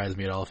wouldn't surprise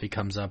me at all if he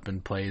comes up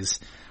and plays,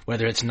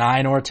 whether it's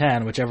 9 or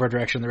 10, whichever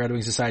direction the Red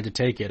Wings decide to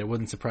take it. It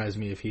wouldn't surprise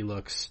me if he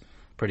looks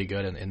pretty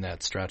good in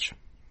that stretch.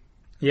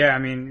 Yeah, I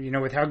mean,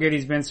 with how good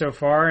he's been so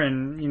far,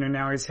 and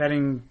now he's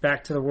heading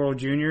back to the World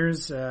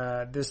Juniors.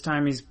 This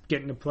time he's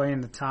getting to play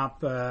in the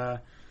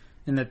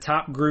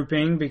top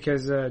grouping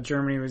because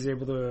Germany was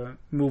able to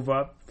move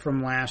up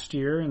from last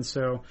year, and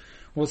so.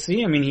 We'll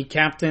see. I mean, he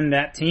captained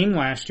that team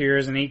last year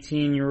as an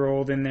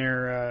 18-year-old in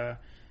their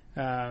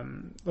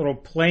little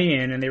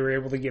play-in, and they were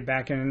able to get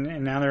back in,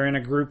 and now they're in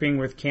a grouping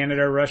with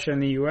Canada, Russia,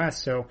 and the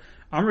U.S. So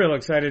I'm real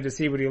excited to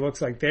see what he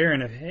looks like there.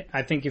 And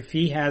I think if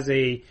he has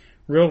a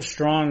real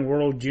strong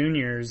World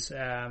Juniors,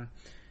 then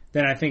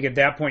I think at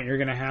that point you're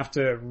going to have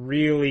to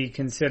really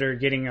consider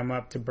getting him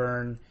up to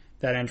burn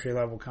that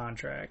entry-level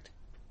contract.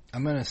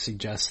 I'm going to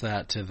suggest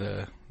that to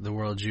the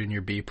World Junior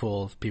B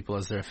Pool people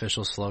as their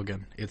official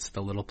slogan. It's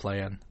the little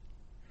play-in.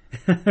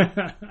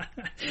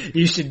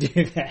 You should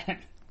do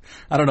that.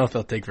 I don't know if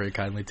they'll take very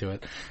kindly to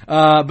it.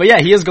 But yeah,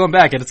 he is going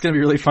back, and it's going to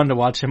be really fun to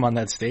watch him on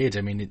that stage.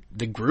 I mean,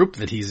 the group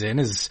that he's in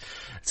it's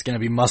going to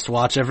be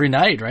must-watch every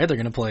night, right? They're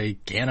going to play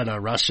Canada,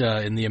 Russia,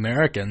 and the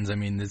Americans. I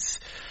mean,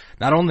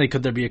 not only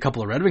could there be a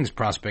couple of Red Wings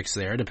prospects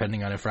there,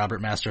 depending on if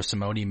Robert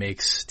Mastrosimone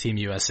makes Team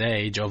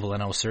USA, Joe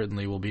Veleno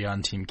certainly will be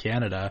on Team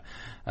Canada,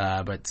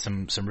 but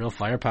some real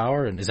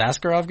firepower. And is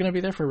Askarov going to be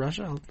there for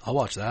Russia? I'll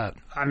watch that.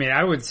 I mean,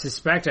 I would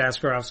suspect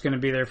Askarov's going to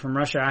be there from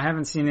Russia. I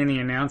haven't seen any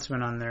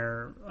announcement on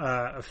their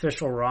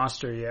official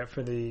roster yet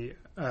for the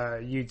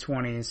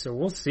U20s, so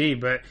we'll see.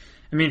 But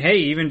I mean,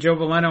 hey, even Joe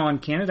Veleno on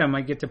Canada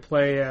might get to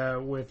play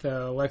with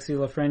Alexis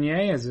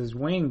Lafreniere as his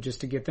wing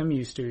just to get them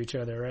used to each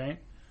other, right?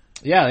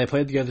 Yeah, they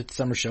played together at the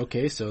Summer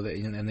Showcase,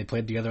 and they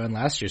played together on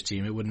last year's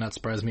team. It would not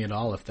surprise me at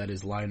all if that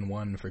is line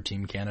one for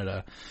Team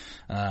Canada.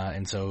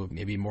 And so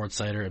maybe Moritz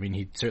Seider, I mean,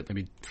 he'd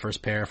certainly be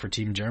first pair for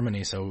Team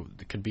Germany, so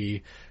it could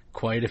be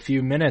quite a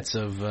few minutes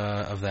of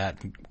that.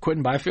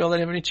 Quentin Byfield,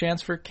 have any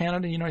chance for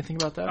Canada? You know anything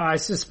about that? I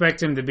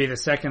suspect him to be the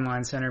second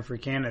line center for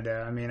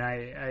Canada. I mean,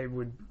 I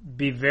would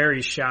be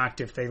very shocked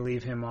if they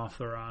leave him off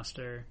the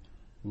roster.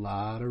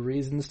 Lot of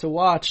reasons to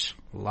watch.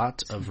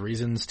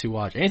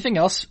 Anything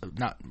else?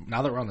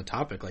 Now that we're on the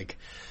topic, like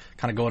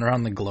kind of going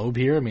around the globe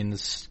here. I mean,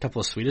 there's a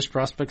couple of Swedish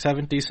prospects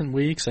having decent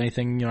weeks.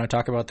 Anything you want to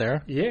talk about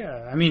there?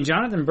 Yeah, I mean,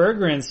 Jonathan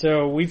Berggren.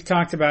 So we've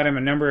talked about him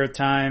a number of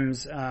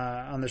times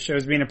on the show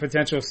as being a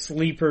potential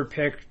sleeper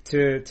pick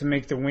to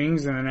make the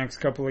Wings in the next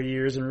couple of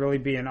years and really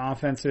be an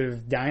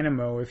offensive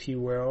dynamo, if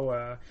you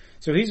will.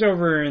 So he's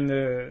over in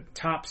the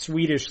top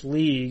Swedish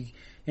league.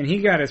 And he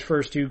got his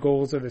first 2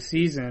 goals of the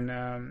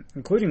season,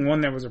 including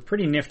one that was a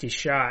pretty nifty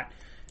shot.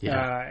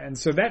 Yeah. And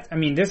so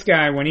this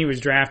guy, when he was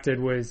drafted,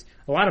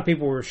 a lot of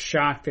people were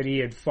shocked that he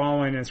had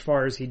fallen as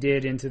far as he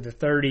did into the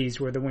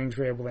 30s where the Wings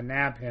were able to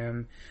nab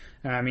him.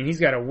 I mean, he's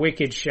got a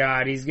wicked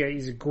shot. He's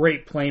a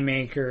great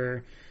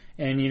playmaker.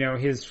 And,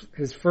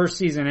 his first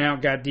season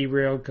out got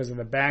derailed because of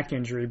the back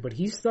injury, but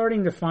he's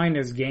starting to find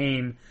his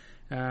game.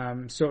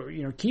 So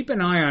keep an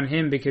eye on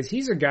him because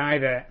he's a guy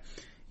that,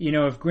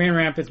 if Grand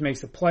Rapids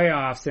makes the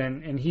playoffs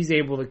and he's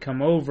able to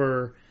come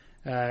over,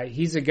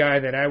 he's a guy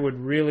that I would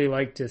really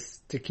like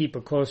to keep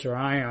a closer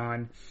eye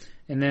on.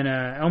 And then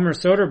Elmer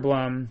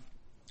Soderblom,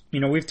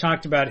 we've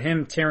talked about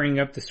him tearing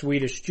up the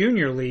Swedish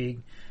Junior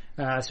League.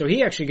 So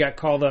he actually got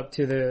called up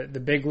to the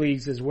big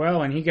leagues as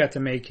well, and he got to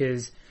make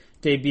his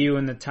debut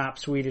in the top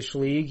Swedish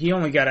league. He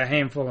only got a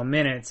handful of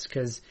minutes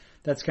because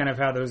that's kind of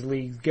how those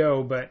leagues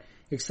go, but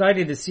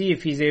excited to see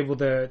if he's able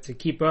to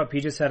keep up. He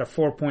just had a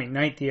 4-point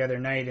night the other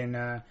night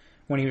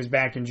when he was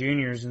back in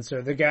juniors, and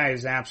so the guy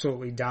is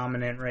absolutely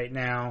dominant right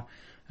now,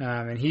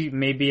 and he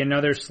may be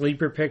another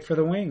sleeper pick for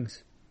the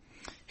Wings.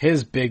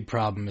 His big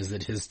problem is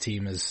that his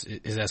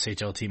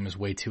SHL team is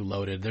way too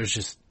loaded.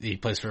 He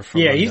plays for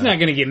he's not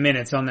going to get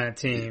minutes on that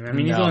team. I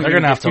mean, he's only they're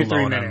going to have to get 2-3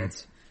 loan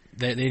minutes. him.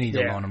 They need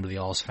to loan him to the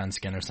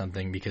Allsvenskan or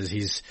something because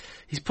he's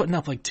putting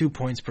up like 2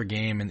 points per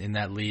game in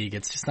that league.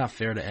 It's just not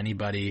fair to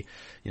anybody,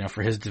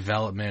 for his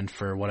development,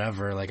 for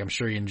whatever. Like, I'm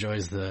sure he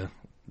enjoys the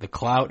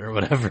clout or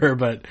whatever,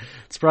 but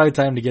it's probably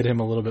time to get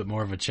him a little bit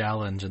more of a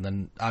challenge. And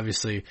then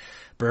obviously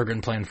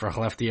Berggren playing for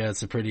Skellefteå,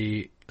 it's a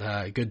pretty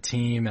good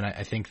team, and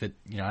I think that,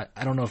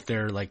 I don't know if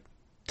they're like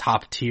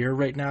top tier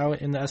right now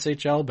in the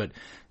SHL, but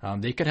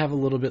they could have a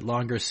little bit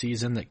longer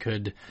season that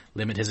could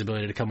limit his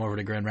ability to come over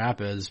to Grand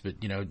Rapids.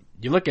 But,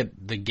 you look at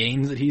the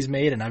gains that he's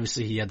made, and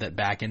obviously he had that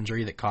back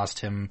injury that cost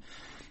him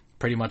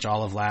pretty much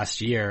all of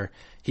last year.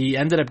 He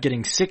ended up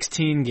getting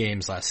 16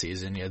 games last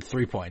season. He had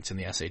 3 points in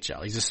the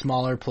SHL. He's a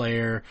smaller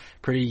player,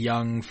 pretty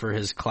young for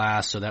his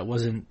class, so that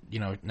wasn't,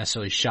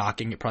 necessarily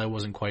shocking. It probably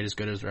wasn't quite as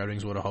good as Red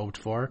Wings would have hoped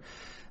for.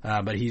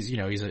 But he's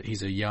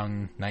a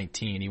young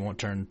 19. He won't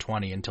turn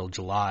 20 until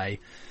July.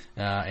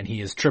 And he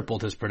has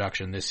tripled his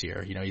production this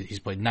year. He's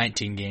played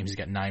 19 games. He's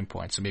got 9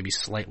 points, so maybe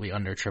slightly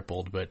under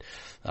tripled, but,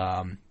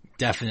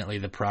 definitely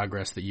the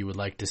progress that you would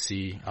like to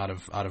see out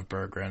of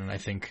Berggren. And I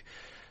think,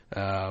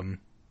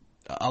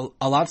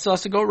 a lot still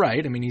has to go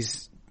right. I mean,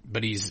 he's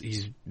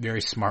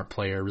very smart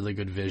player, really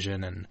good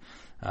vision, and,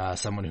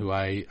 someone who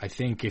I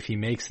think if he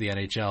makes the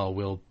NHL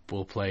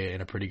will play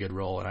in a pretty good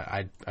role.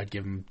 And I'd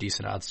give him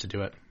decent odds to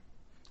do it.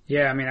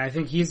 Yeah, I mean, I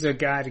think he's a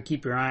guy to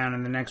keep your eye on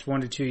in the next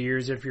 1 to 2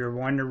 years if you're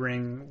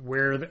wondering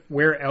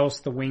where else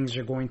the Wings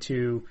are going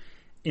to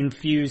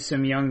infuse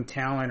some young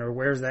talent, or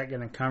where's that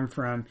going to come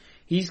from.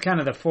 He's kind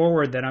of the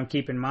forward that I'm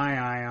keeping my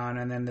eye on,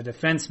 and then the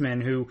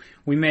defenseman who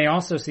we may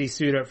also see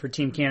suit up for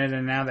Team Canada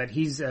now that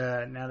he's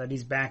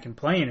back and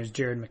playing is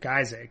Jared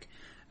McIsaac.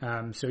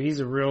 So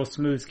he's a real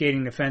smooth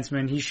skating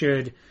defenseman. He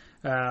should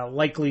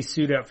likely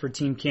suit up for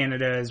Team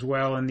Canada as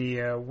well in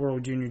the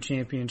World Junior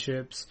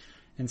Championships.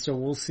 And so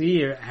we'll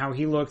see how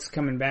he looks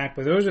coming back.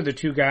 But those are the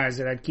two guys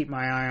that I'd keep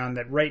my eye on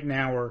that right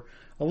now are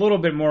a little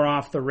bit more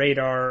off the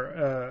radar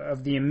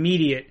of the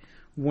immediate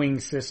wing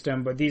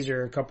system. But these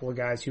are a couple of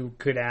guys who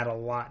could add a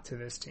lot to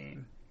this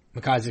team.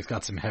 McIsaac's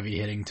got some heavy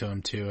hitting to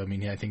him too. I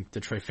mean, I think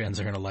Detroit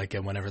fans are going to like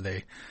him whenever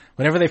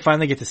they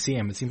finally get to see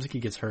him. It seems like he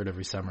gets hurt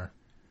every summer.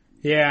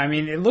 Yeah, I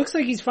mean, it looks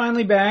like he's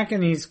finally back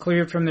and he's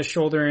cleared from the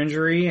shoulder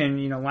injury.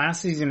 And,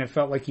 last season it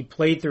felt like he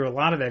played through a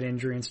lot of that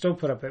injury and still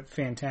put up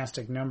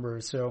fantastic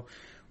numbers. So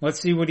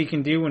let's see what he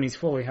can do when he's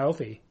fully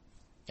healthy.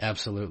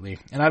 Absolutely.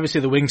 And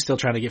obviously the Wings still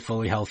trying to get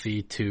fully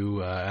healthy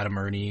too. Adam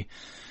Ernie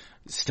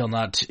still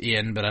not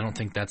in, but I don't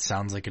think that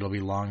sounds like it'll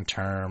be long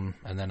term.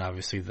 And then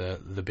obviously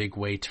the big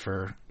wait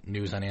for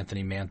news on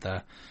Anthony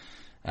Mantha.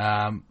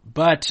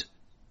 But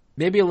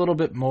maybe a little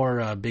bit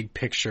more big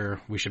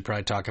picture we should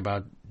probably talk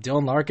about.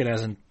 Dylan Larkin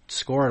hasn't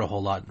scored a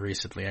whole lot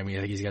recently. I mean, I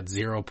think he's got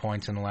 0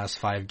 points in the last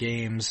 5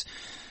 games.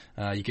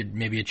 You could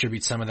maybe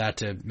attribute some of that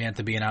to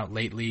Mantha being out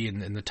lately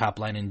and the top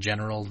line in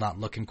general not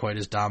looking quite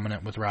as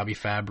dominant with Robbie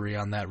Fabry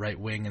on that right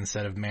wing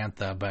instead of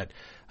Mantha. But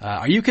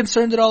are you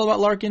concerned at all about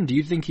Larkin? Do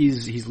you think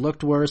he's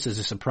looked worse? Is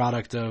this a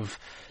product of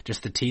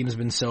just the team's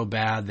been so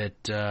bad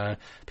that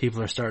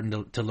people are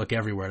starting to look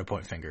everywhere to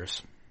point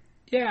fingers?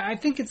 Yeah, I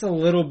think it's a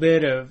little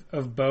bit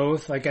of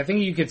both. Like, I think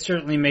you could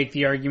certainly make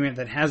the argument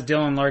that has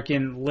Dylan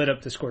Larkin lit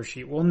up the score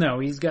sheet? Well, no,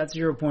 he's got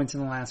 0 points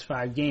in the last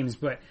 5 games.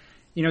 But,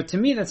 to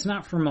me, that's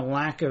not from a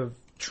lack of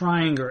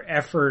trying or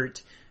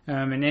effort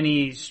in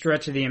any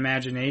stretch of the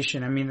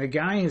imagination. I mean, the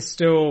guy is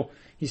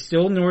he's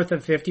still north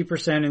of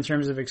 50% in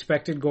terms of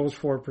expected goals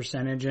for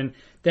percentage. And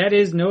that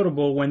is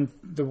notable when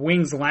the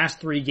Wings' last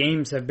 3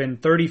 games have been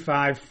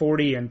 35,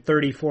 40, and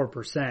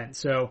 34%.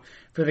 So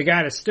for the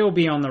guy to still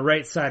be on the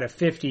right side of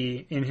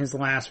 50 in his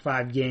last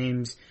 5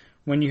 games,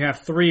 when you have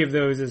 3 of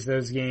those as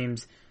those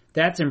games,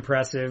 that's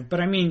impressive.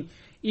 But I mean,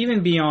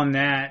 even beyond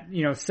that,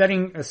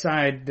 setting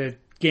aside the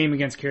game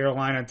against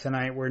Carolina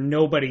tonight where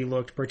nobody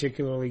looked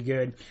particularly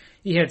good,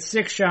 he had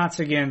 6 shots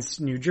against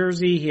New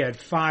Jersey. He had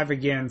 5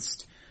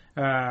 against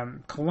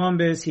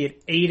Columbus. He had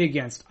 8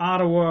 against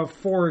Ottawa,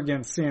 4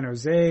 against San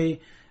Jose.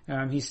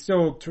 He's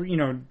still,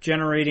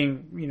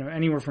 generating,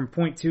 anywhere from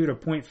 0.2 to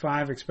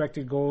 0.5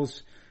 expected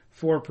goals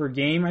for per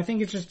game. I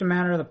think it's just a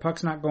matter of the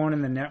puck's not going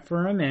in the net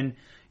for him. And,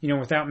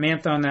 without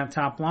Mantha on that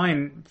top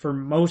line for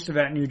most of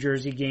that New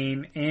Jersey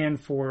game and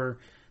for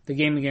the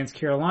game against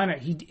Carolina,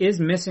 he is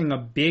missing a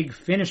big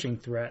finishing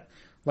threat.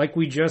 Like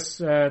we just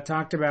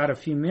talked about a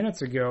few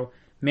minutes ago,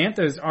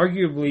 Mantha has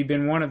arguably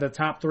been one of the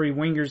top 3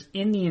 wingers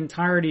in the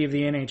entirety of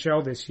the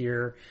NHL this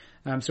year.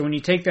 So when you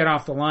take that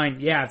off the line,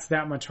 yeah, it's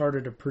that much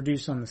harder to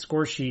produce on the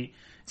score sheet.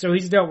 So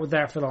he's dealt with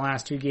that for the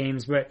last 2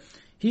 games, but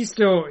he's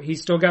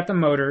still got the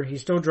motor,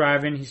 he's still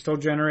driving, he's still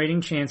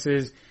generating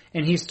chances,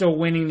 and he's still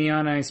winning the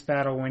on-ice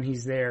battle when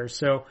he's there.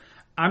 So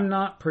I'm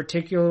not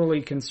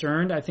particularly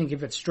concerned. I think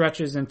if it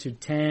stretches into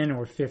 10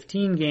 or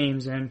 15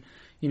 games and,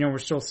 we're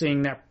still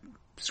seeing that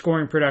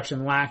scoring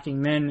production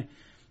lacking,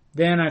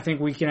 then I think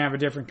we can have a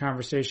different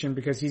conversation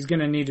because he's going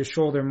to need to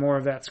shoulder more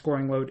of that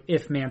scoring load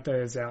if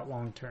Mantha is out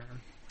long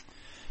term.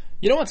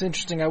 You know what's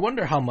interesting? I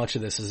wonder how much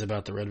of this is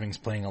about the Red Wings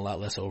playing a lot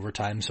less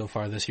overtime so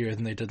far this year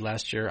than they did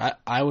last year.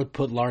 I would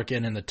put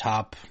Larkin in the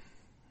top,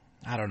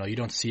 I don't know, you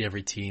don't see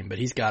every team, but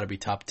he's got to be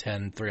top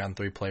 10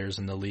 3-on-3 players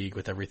in the league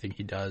with everything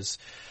he does,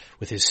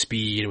 with his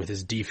speed, with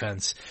his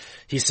defense.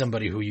 He's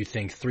somebody who you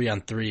think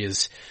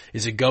 3-on-3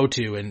 is a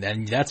go-to,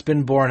 and that's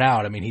been borne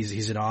out. I mean,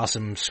 he's an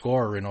awesome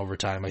scorer in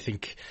overtime. I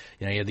think,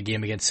 he had the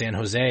game against San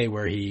Jose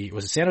where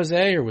was it San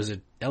Jose or was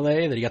it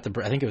LA that he got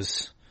I think it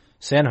was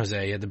San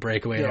Jose. He had the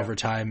breakaway in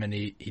overtime and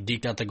he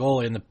deked out the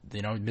goalie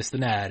and missed the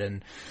net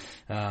and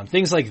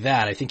things like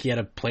that. I think he had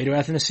a play to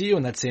Athanasiou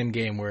in that same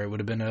game where it would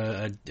have been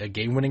a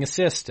game-winning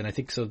assist, and I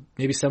think so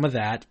maybe some of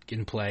that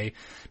in play.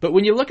 But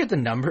when you look at the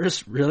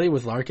numbers, really,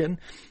 with Larkin,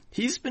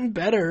 he's been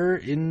better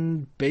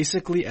in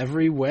basically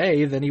every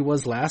way than he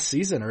was last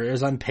season, or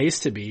is on pace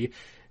to be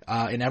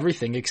in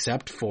everything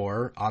except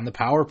for on the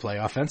power play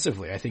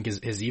offensively. I think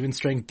his even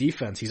strength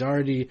defense, he's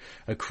already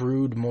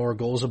accrued more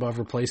goals above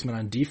replacement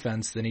on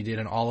defense than he did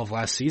in all of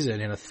last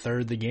season in a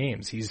third the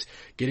games. He's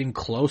getting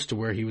close to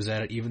where he was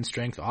at even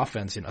strength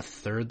offense in a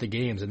third the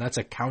games, and that's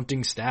a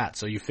counting stat.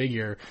 So you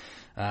figure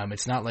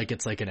it's not like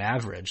it's like an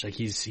average. Like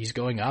he's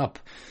going up.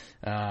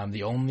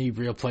 The only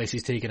real place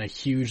he's taken a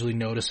hugely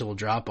noticeable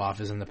drop off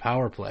is in the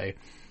power play.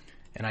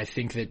 And I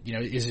think that,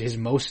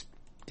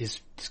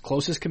 his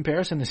closest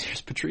comparison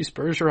is Patrice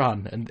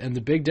Bergeron, and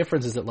the big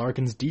difference is that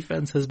Larkin's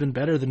defense has been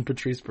better than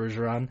Patrice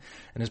Bergeron,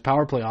 and his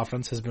power play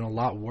offense has been a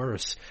lot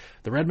worse.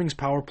 The Red Wings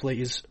power play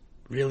is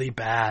really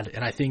bad,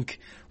 and I think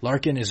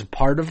Larkin is a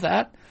part of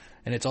that,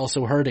 and it's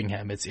also hurting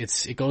him.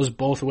 It goes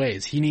both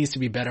ways. He needs to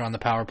be better on the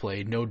power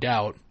play, no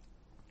doubt.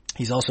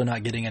 He's also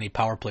not getting any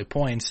power play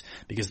points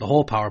because the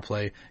whole power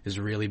play is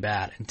really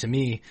bad. And to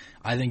me,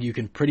 I think you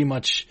can pretty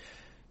much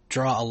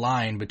draw a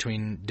line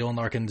between Dylan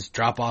Larkin's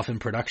drop off in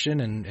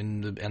production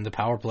and the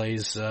power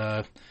play's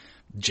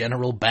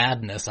general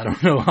badness. I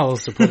don't know how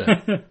else to put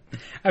it.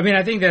 I mean,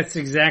 I think that's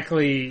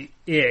exactly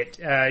it.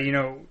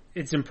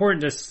 It's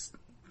important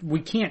we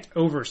can't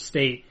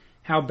overstate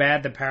how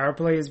bad the power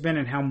play has been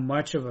and how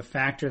much of a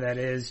factor that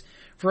is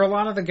for a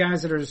lot of the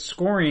guys that are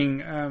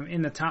scoring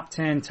in the top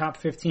 10, top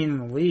 15 in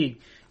the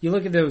league. You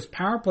look at those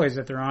power plays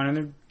that they're on and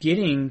they're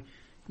getting,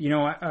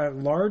 a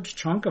large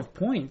chunk of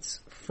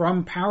points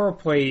from power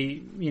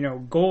play,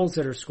 goals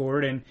that are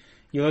scored. And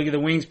you look at the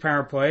Wings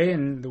power play,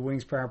 and the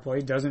Wings power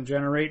play doesn't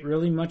generate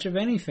really much of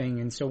anything.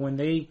 And so when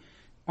they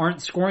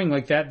aren't scoring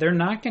like that, they're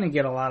not going to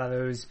get a lot of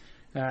those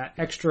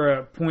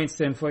extra points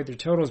to inflate their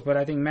totals. But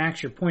I think,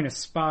 Max, your point is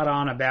spot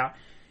on about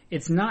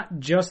it's not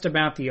just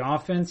about the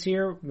offense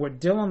here. What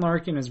Dylan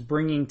Larkin is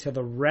bringing to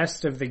the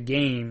rest of the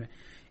game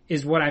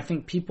is what I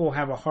think people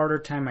have a harder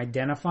time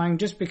identifying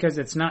just because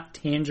it's not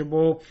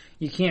tangible.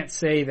 You can't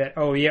say that,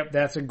 oh, yep,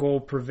 that's a goal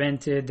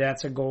prevented.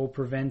 That's a goal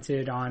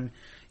prevented on,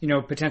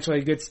 potentially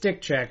a good stick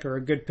check or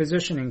a good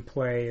positioning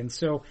play. And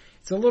so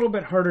it's a little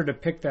bit harder to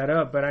pick that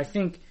up. But I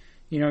think,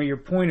 your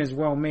point is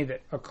well made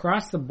that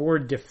across the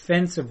board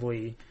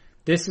defensively,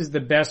 this is the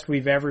best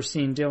we've ever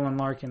seen Dylan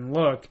Larkin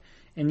look.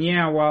 And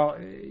yeah, while,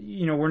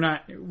 we're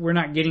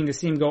not getting to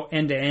see him go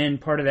end to end,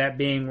 part of that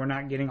being we're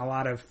not getting a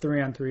lot of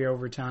 3-on-3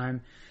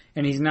 overtime.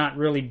 And he's not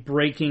really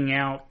breaking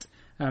out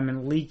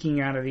and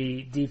leaking out of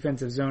the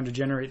defensive zone to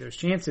generate those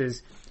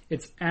chances.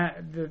 It's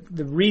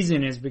the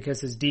reason is because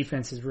his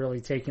defense has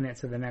really taken it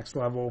to the next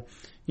level.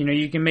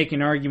 You can make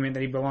an argument that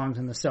he belongs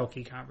in the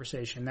Selke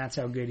conversation. That's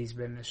how good he's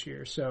been this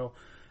year. So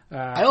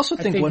I also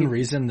think one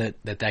reason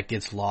that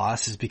gets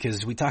lost is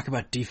because we talk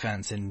about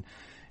defense, and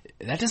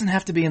that doesn't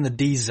have to be in the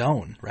D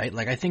zone, right?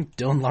 Like, I think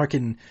Dylan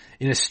Larkin,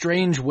 in a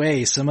strange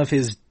way, some of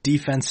his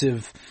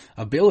defensive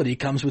ability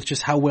comes with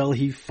just how well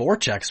he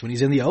forechecks when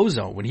he's in the O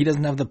zone, when he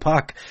doesn't have the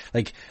puck.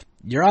 Like,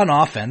 you're on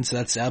offense,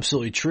 that's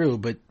absolutely true,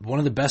 but one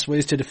of the best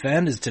ways to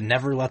defend is to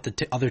never let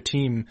the other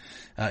team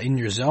in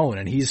your zone,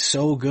 and he's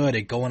so good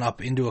at going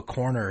up into a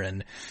corner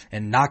and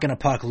knocking a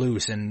puck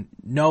loose. And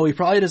no, he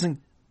probably doesn't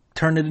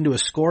turn it into a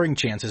scoring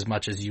chance as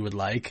much as you would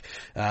like,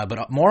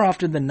 but more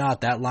often than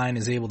not, that line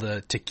is able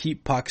to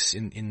keep pucks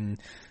in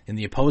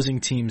the opposing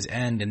team's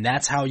end, and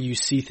that's how you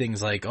see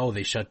things like, oh,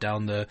 they shut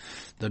down the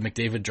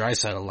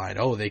McDavid-Draisaitl line,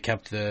 oh, they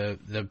kept the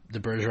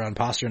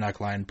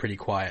Bergeron-Pasternak line pretty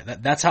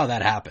quiet. That's how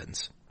that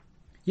happens.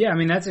 Yeah, I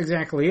mean, that's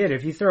exactly it.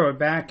 If you throw it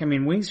back, I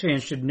mean, Wings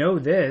fans should know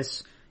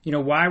this.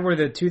 Why were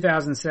the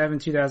 2007,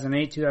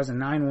 2008,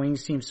 2009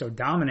 Wings teams so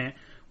dominant?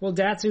 Well,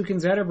 Datsyuk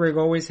and Zetterberg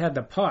always had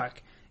the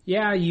puck.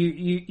 Yeah,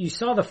 you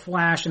saw the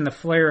flash and the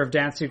flare of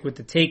Datsyuk with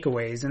the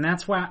takeaways, and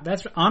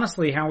that's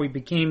honestly how he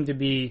became to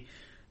be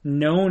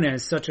known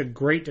as such a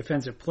great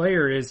defensive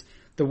player, is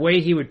the way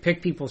he would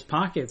pick people's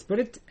pockets. But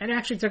it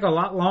actually took a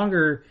lot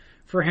longer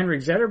for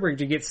Henrik Zetterberg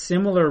to get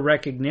similar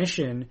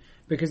recognition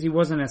because he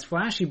wasn't as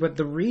flashy. But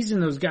the reason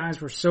those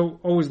guys were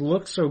always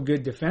looked so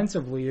good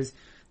defensively is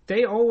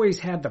they always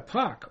had the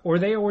puck, or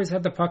they always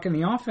had the puck in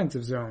the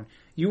offensive zone.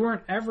 You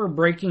weren't ever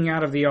breaking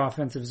out of the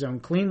offensive zone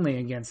cleanly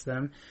against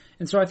them.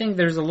 And so I think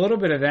there's a little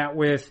bit of that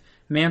with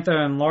Mantha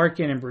and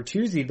Larkin and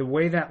Bertuzzi, the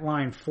way that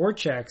line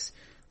forechecks.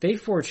 They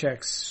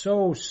forecheck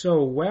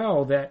so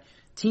well that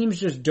teams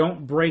just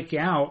don't break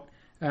out.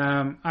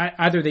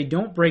 Either they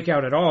don't break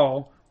out at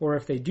all, or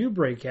if they do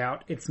break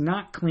out, it's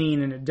not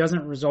clean and it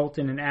doesn't result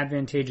in an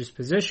advantageous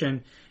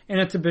position. And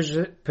it's a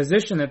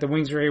position that the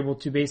Wings are able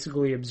to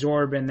basically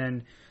absorb and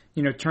then,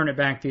 turn it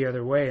back the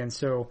other way. And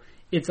so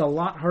it's a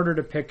lot harder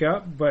to pick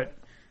up, but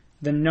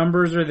the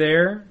numbers are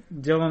there.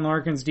 Dylan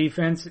Larkin's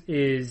defense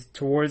is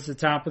towards the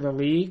top of the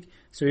league.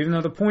 So even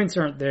though the points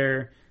aren't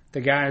there,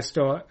 the guy is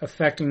still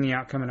affecting the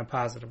outcome in a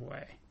positive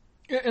way.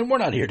 And we're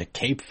not here to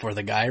cape for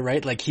the guy,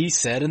 right? Like he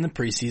said in the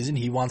preseason,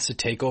 he wants to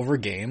take over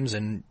games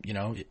and,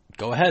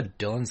 go ahead,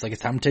 Dylan's like,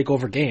 it's time to take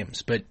over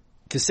games. But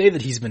to say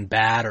that he's been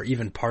bad or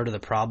even part of the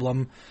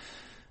problem,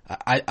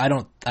 I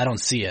don't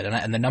see it.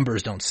 And the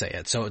numbers don't say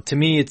it. So to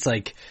me, it's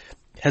like,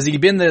 has he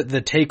been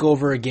the take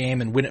over a game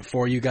and win it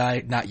for you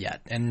guy? Not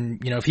yet.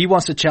 And, if he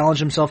wants to challenge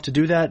himself to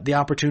do that, the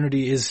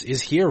opportunity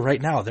is here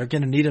right now. They're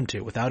going to need him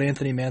to. Without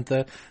Anthony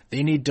Mantha,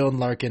 they need Dylan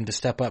Larkin to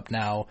step up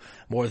now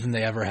more than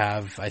they ever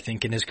have, I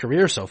think, in his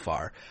career so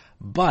far.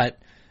 But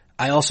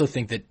I also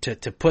think that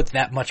to put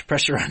that much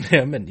pressure on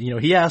him, and,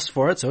 he asked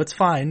for it, so it's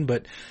fine,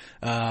 but,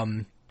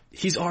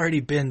 he's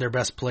already been their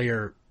best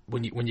player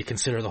when you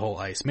consider the whole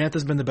ice.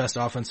 Mantha's been the best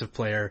offensive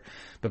player,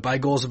 but by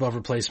goals above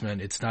replacement,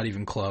 it's not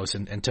even close.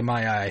 And to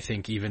my eye, I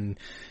think even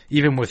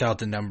without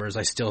the numbers,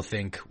 I still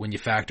think when you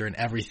factor in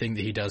everything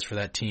that he does for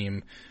that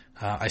team,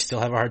 I still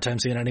have a hard time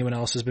seeing anyone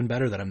else has been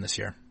better than him this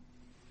year.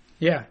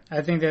 Yeah,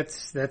 I think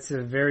that's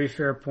a very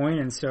fair point.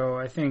 And so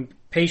I think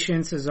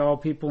patience is all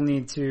people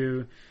need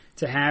to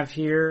have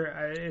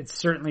here. It's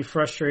certainly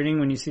frustrating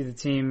when you see the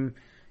team,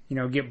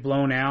 get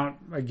blown out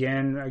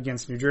again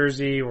against New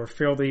Jersey, or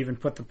fail to even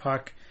put the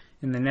puck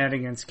in the net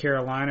against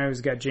Carolina,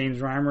 who's got James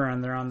Reimer,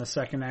 and they're on the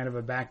second night of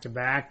a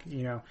back-to-back.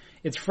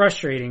 It's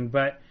frustrating,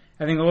 but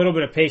I think a little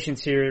bit of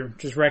patience here.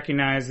 Just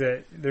recognize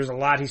that there's a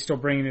lot he's still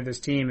bringing to this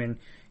team, and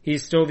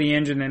he's still the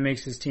engine that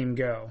makes his team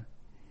go.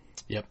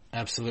 Yep,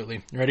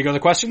 absolutely. You ready to go to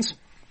the questions?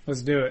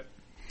 Let's do it.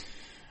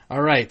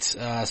 All right,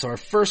 so our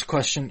first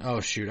question, oh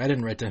shoot, I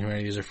didn't write down who any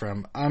of these are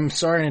from. I'm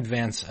sorry in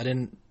advance, I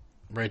didn't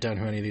write down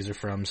who any of these are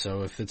from,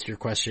 so if it's your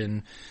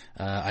question,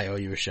 I owe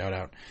you a shout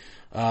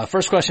out.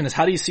 First question is,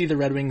 how do you see the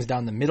Red Wings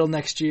down the middle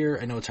next year?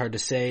 I know it's hard to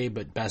say,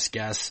 but best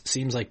guess.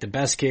 Seems like the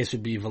best case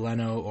would be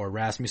Veleno or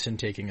Rasmussen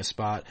taking a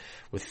spot,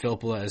 with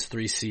Filppula as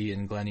 3C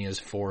and Glennie as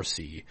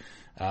 4C.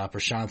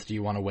 Prashanth, do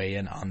you want to weigh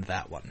in on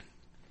that one?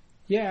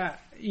 Yeah,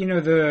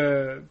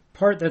 the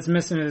part that's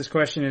missing to this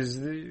question is,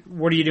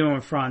 what are you doing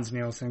with Frans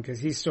Nielsen? Because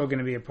he's still going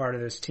to be a part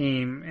of this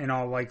team in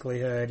all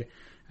likelihood.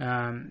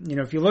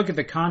 If you look at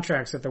the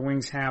contracts that the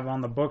Wings have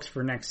on the books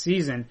for next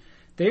season,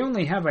 they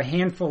only have a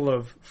handful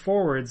of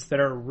forwards that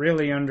are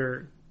really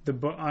under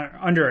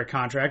a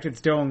contract.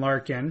 It's Dylan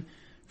Larkin,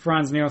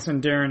 Frans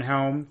Nielsen, Darren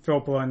Helm,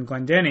 Filppula, and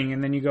Glendening.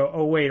 And then you go,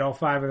 oh wait, all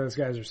five of those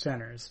guys are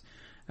centers.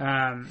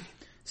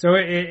 So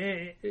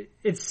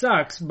it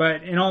sucks,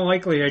 but in all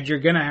likelihood, you're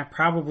going to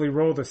probably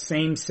roll the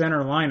same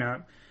center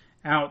lineup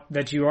out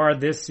that you are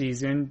this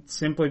season,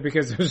 simply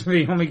because those are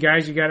the only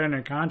guys you got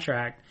under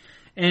contract.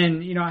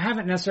 And, I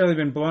haven't necessarily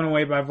been blown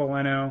away by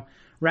Veleno.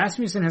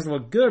 Rasmussen has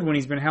looked good when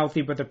he's been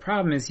healthy, but the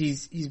problem is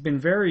he's been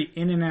very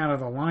in and out of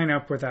the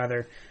lineup with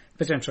either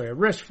potentially a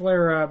wrist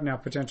flare-up, now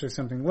potentially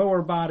something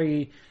lower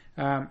body.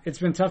 It's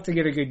been tough to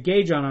get a good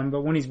gauge on him,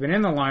 but when he's been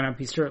in the lineup,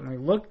 he's certainly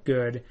looked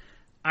good.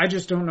 I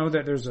just don't know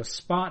that there's a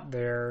spot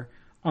there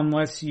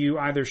unless you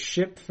either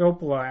ship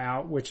Filppula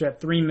out, which at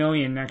 $3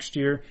 million next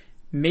year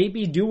may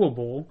be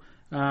doable,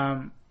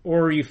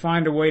 or you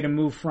find a way to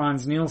move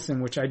Frans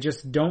Nielsen, which I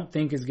just don't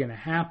think is going to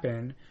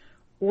happen,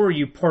 or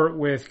you part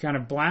with kind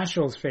of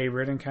Blashill's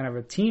favorite and kind of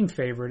a team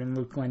favorite in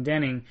Luke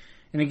Glendening.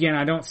 And again,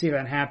 I don't see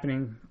that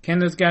happening. Can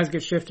those guys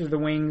get shifted to the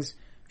wings?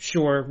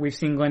 Sure. We've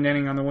seen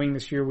Glendening on the wing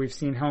this year. We've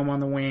seen Helm on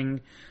the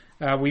wing.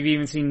 We've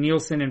even seen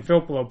Nielsen and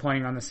Filppula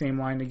playing on the same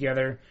line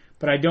together.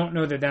 But I don't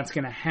know that that's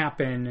going to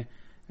happen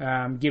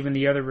given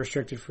the other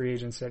restricted free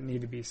agents that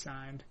need to be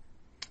signed.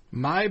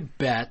 My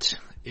bet,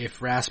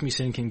 if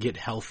Rasmussen can get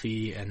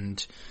healthy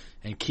and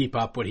keep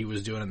up what he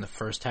was doing in the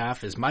first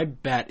half, is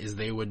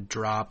they would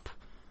drop...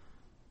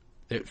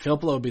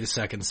 Filppula would be the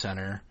second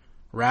center,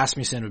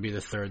 Rasmussen would be the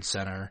third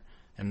center,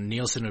 and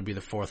Nielsen would be the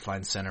fourth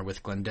line center,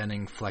 with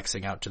Glendening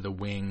flexing out to the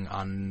wing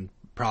on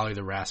probably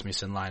the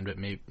Rasmussen line, but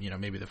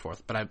maybe the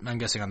fourth. But I'm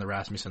guessing on the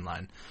Rasmussen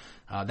line.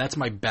 That's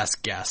my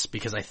best guess,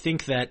 because I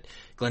think that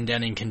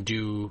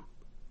Glendening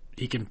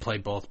he can play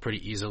both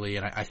pretty easily,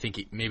 and I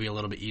think maybe a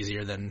little bit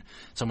easier than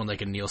someone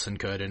like a Nielsen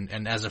could.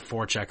 And as a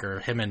forechecker,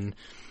 him and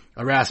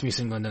a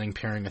Rasmussen-Glendening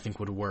pairing I think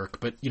would work.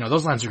 But,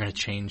 those lines are going to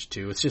change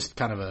too. It's just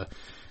kind of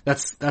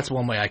that's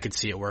one way I could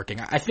see it working.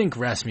 I think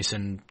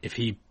Rasmussen, if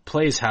he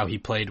plays how he's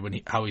played when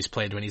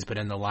he's been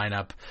in the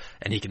lineup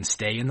and he can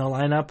stay in the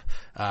lineup,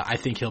 I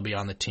think he'll be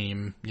on the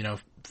team,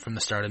 from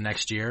the start of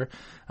next year.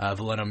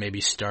 Veleno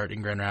maybe start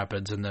in Grand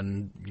Rapids and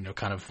then,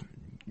 kind of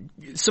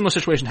similar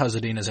situation how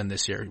Zadina's in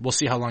this year. We'll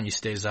see how long he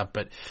stays up,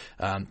 but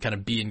kind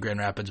of be in Grand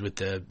Rapids with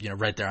the,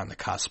 right there on the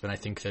cusp. And I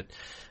think that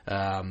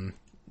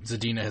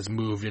Zadina has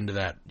moved into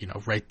that,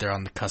 right there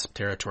on the cusp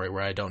territory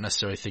where I don't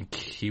necessarily think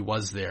he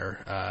was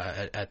there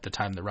at the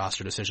time the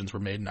roster decisions were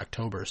made in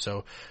October.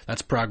 So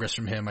that's progress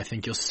from him. I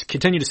think you'll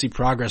continue to see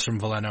progress from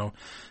Veleno,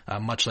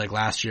 much like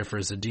last year for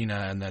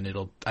Zadina, and then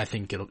he'll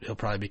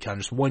probably be kind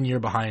of just 1 year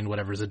behind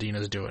whatever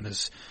Zadina's doing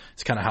is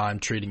kind of how I'm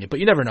treating it. But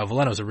you never know.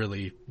 Veleno's a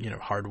really,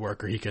 hard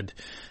worker. He could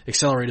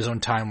accelerate his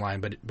own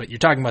timeline, but you're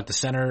talking about the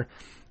center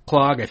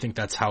clog. I think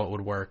that's how it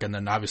would work. And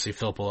then obviously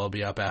Filppula will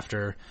be up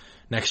after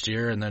next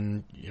year, and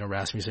then,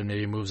 Rasmussen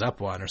maybe moves up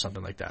one or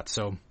something like that.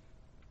 So,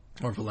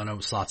 or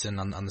Veleno slots in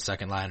on the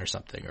second line or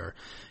something, or,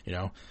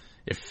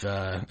 if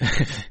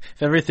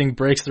everything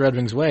breaks the Red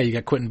Wings' way, you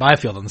got Quinton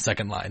Byfield on the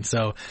second line.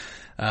 So,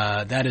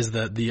 that is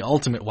the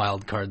ultimate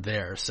wild card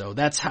there. So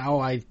that's how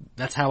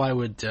I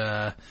would,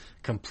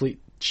 complete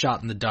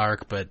shot in the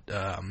dark, but,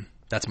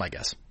 that's my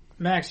guess.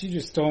 Max, you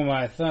just stole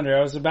my thunder.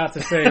 I was about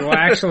to say, well,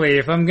 actually,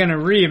 if I'm going to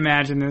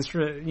reimagine this,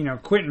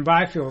 Quinton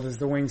Byfield is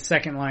the Wings'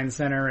 second-line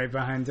center right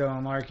behind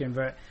Dylan Larkin.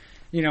 But,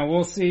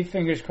 we'll see.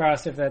 Fingers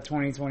crossed if that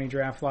 2020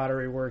 draft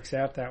lottery works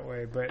out that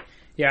way. But,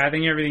 yeah, I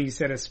think everything you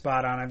said is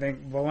spot on. I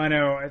think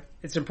Veleno,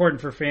 it's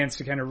important for fans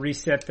to kind of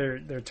reset their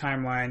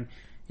timeline.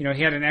 He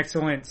had an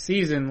excellent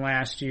season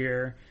last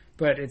year,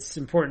 but it's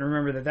important to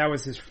remember that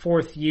was his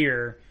fourth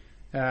year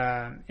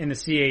in the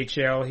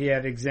CHL. He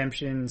had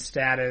exemption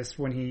status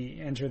when he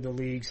entered the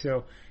league.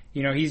 So,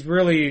 he's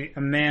really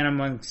a man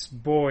amongst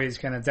boys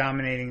kind of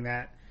dominating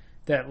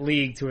that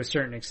league to a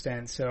certain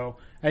extent. So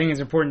I think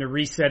it's important to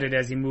reset it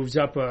as he moves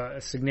up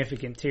a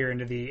significant tier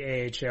into the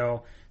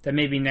AHL that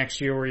maybe next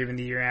year or even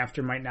the year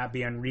after might not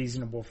be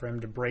unreasonable for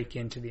him to break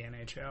into the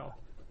NHL.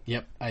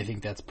 Yep, I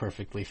think that's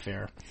perfectly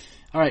fair.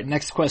 All right,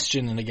 next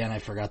question, and again, I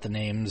forgot the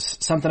names.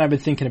 Something I've been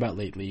thinking about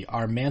lately.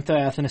 Are Mantha,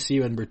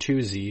 Athanasiou, and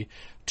Bertuzzi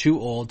too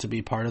old to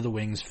be part of the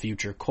Wings'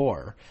 future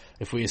core?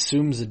 If we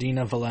assume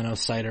Zadina, Veleno,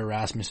 Seider,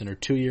 Rasmussen are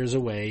 2 years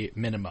away,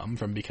 minimum,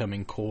 from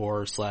becoming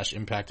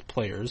core/impact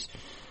players,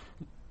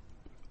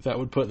 that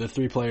would put the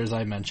three players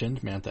I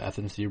mentioned, Mantha,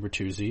 Athanasiou,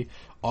 Bertuzzi,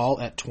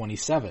 all at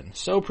 27.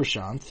 So,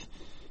 Prashanth,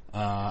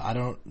 I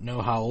don't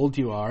know how old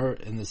you are,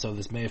 and so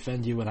this may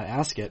offend you when I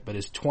ask it, but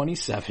is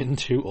 27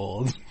 too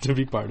old to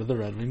be part of the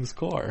Red Wings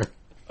core?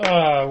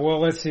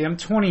 Well, let's see. I'm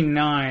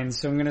 29,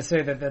 so I'm going to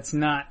say that that's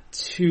not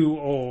too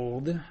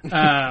old.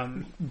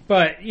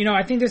 But,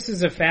 I think this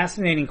is a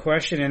fascinating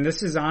question, and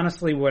this is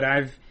honestly what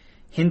I've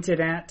hinted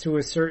at to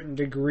a certain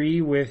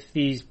degree with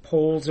these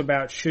polls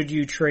about should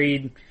you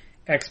trade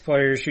X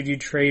player, should you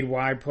trade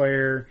Y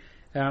player.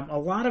 A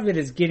lot of it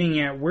is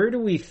getting at where do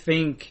we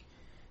think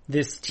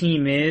this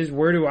team is,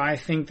 where do I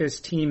think this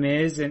team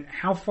is, and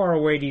how far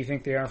away do you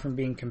think they are from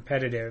being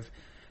competitive?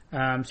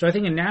 So I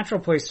think a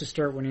natural place to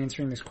start when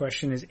answering this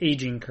question is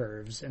aging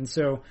curves. And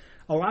so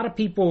a lot of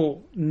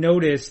people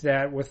notice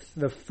that with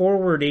the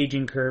forward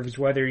aging curves,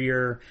 whether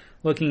you're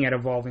looking at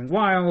Evolving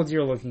Wilds,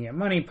 you're looking at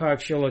Money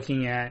Pucks, you're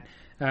looking at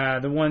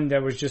the one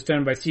that was just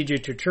done by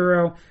CJ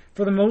Turturro,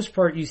 for the most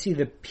part you see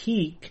the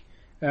peak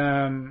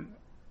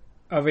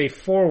of a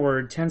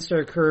forward tends to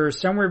occur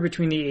somewhere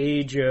between the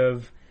age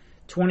of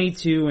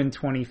 22 and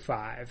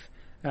 25.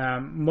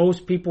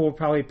 Most people will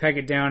probably peg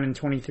it down in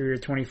 23 or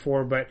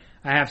 24, but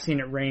I have seen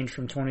it range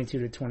from 22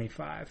 to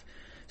 25.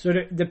 So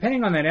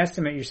depending on that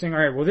estimate, you're saying, all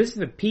right, well, this is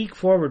the peak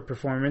forward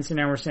performance, and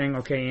now we're saying,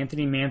 okay,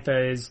 Anthony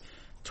Mantha is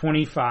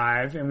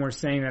 25, and we're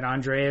saying that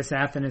Andreas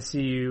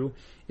Athanasiou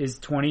is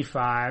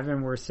 25,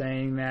 and we're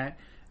saying that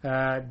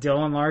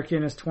Dylan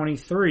Larkin is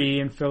 23,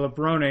 and Filip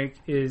Hronek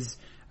is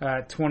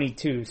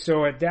 22.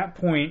 So at that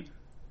point,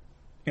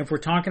 if we're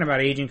talking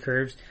about aging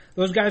curves,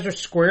 those guys are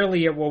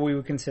squarely at what we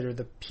would consider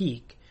the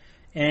peak.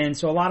 And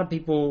so a lot of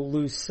people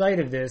lose sight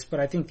of this, but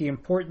I think the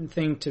important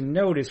thing to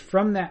note is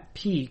from that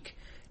peak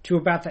to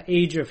about the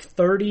age of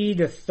 30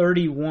 to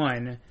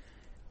 31,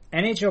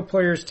 NHL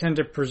players tend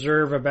to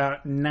preserve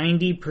about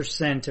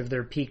 90% of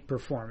their peak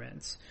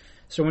performance.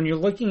 So when you're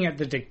looking at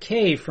the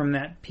decay from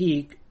that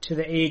peak to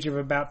the age of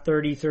about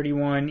 30,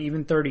 31,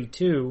 even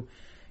 32,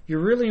 you're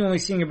really only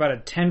seeing about a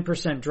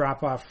 10%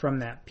 drop off from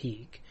that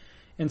peak.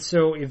 And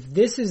so if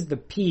this is the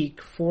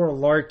peak for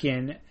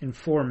Larkin and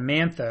for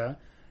Mantha,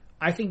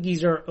 I think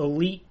these are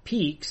elite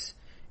peaks.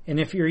 And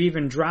if you're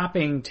even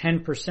dropping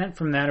 10%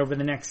 from that over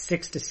the next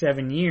 6 to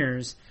 7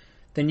 years,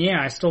 then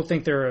yeah, I still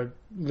think they're a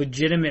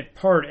legitimate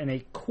part and a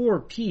core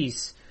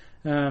piece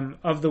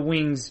of the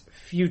Wings'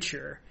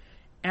 future.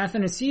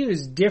 Athanasiou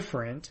is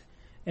different,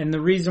 and the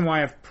reason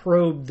why I've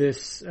probed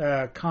this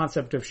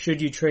concept of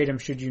should you trade him,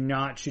 should you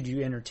not, should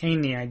you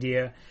entertain the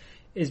idea,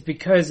 is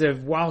because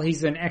of while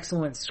he's an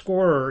excellent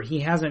scorer, he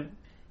hasn't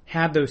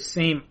had those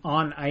same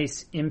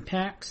on-ice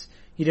impacts.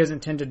 He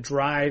doesn't tend to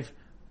drive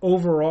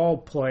overall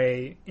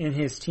play in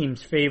his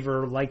team's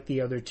favor like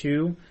the other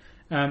two,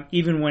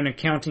 even when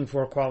accounting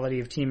for quality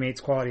of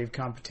teammates, quality of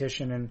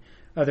competition, and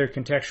other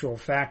contextual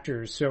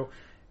factors. So,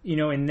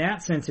 in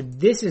that sense, if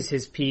this is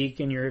his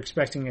peak and you're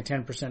expecting a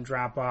 10%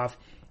 drop-off,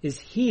 is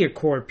he a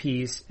core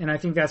piece? And I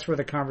think that's where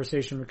the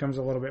conversation becomes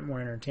a little bit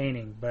more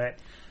entertaining. But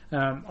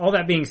all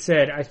that being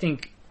said, I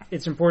think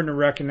it's important to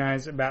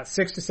recognize about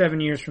 6 to 7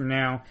 years from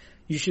now,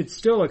 you should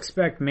still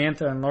expect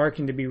Mantha and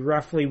Larkin to be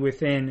roughly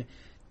within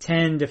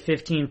 10 to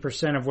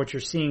 15% of what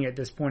you're seeing at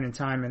this point in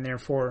time, and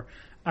therefore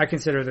I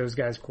consider those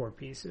guys core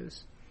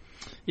pieces.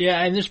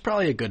 Yeah, and there's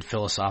probably a good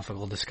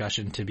philosophical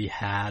discussion to be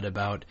had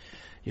about,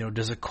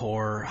 does a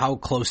core, how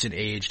close in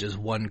age does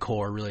one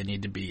core really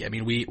need to be? I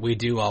mean, we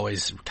do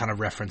always kind of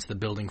reference the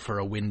building for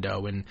a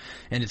window, and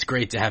it's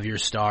great to have your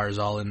stars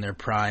all in their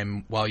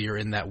prime while you're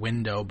in that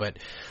window, but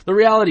the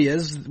reality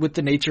is, with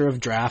the nature of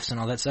drafts and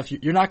all that stuff,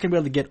 you're not going to be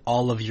able to get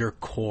all of your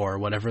core,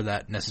 whatever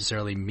that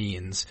necessarily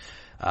means,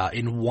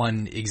 in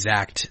one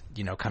exact,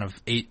 kind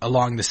of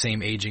along the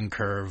same aging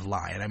curve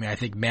line. I mean, I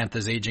think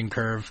Mantha's aging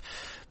curve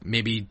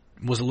maybe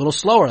was a little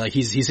slower. Like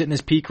he's hitting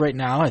his peak right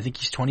now. I think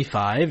he's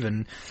 25,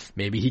 and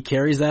maybe he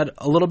carries that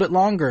a little bit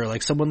longer,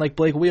 like someone like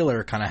Blake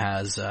Wheeler kind of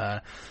has.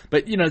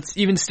 But it's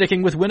even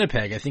sticking with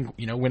Winnipeg. I think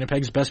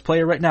Winnipeg's best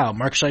player right now,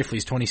 Mark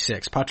Scheifele's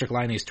 26, Patrick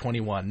Laine's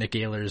 21, Nick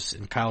Ehlers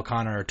and Kyle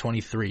Connor are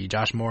 23,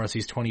 Josh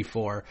Morrissey's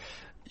 24.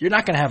 You're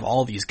not going to have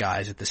all these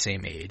guys at the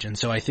same age, and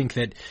so I think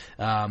that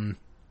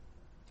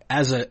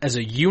as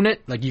a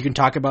unit, like you can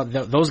talk about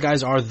those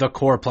guys are the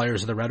core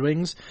players of the Red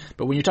Wings,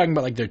 but when you're talking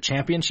about like their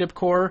championship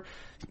core,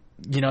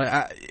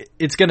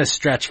 it's going to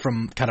stretch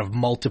from kind of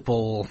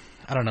multiple,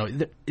 I don't know,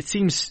 it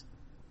seems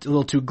a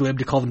little too glib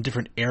to call them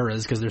different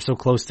eras because they're so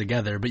close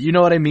together, but you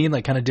know what I mean?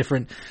 Like kind of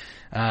different,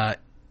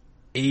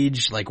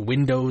 age, like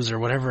windows or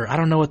whatever. I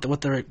don't know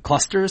what they're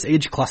clusters,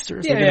 age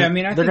clusters. Yeah, I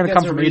mean, I they're think going to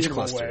that's come a from age reasonable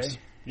clusters.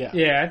 way.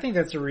 Yeah, I think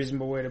that's a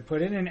reasonable way to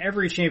put it. And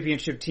every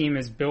championship team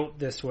is built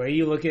this way.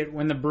 You look at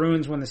when the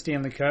Bruins won the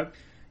Stanley Cup,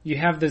 you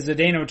have the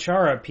Zdeno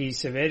Chara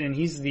piece of it, and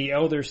he's the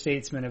elder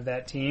statesman of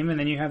that team. And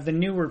then you have the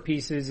newer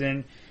pieces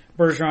in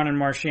Bergeron and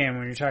Marchand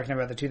when you're talking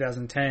about the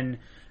 2010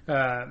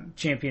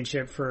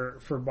 championship for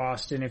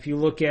Boston. If you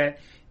look at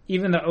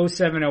even the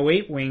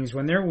 07-08 Wings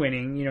when they're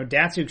winning,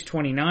 Datsuk's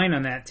 29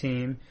 on that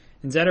team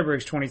and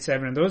Zetterberg's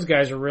 27, and those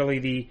guys are really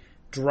the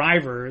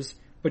drivers.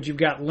 But you've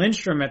got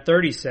Lindstrom at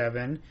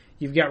 37,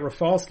 you've got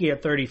Rafalski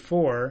at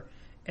 34,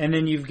 and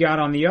then you've got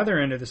on the other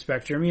end of the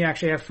spectrum, you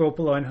actually have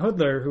Fopula and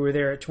Hudler who are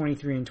there at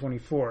 23 and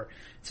 24.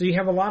 So you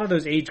have a lot of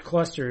those age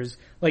clusters.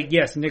 Like,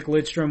 yes, Nick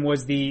Lidstrom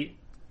was the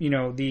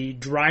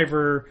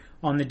driver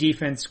on the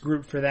defense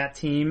group for that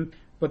team,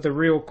 but the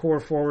real core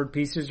forward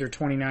pieces are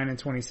 29 and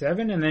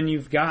 27, and then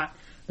you've got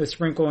the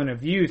sprinkling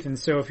of youth. And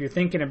so if you're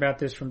thinking about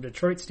this from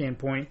Detroit's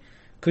standpoint,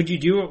 could you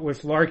do it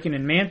with Larkin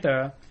and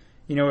Mantha?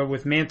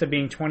 With Mantha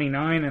being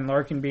 29 and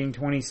Larkin being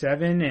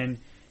 27 and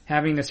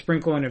having the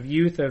sprinkling of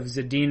youth of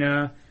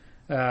Zadina,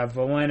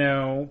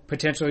 Veleno,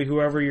 potentially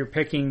whoever you're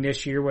picking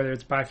this year, whether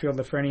it's Byfield,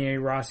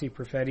 Lafreniere, Rossi,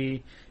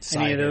 Perfetti,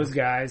 any of those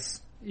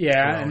guys. Yeah,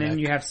 Roenick. And then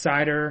you have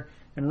Seider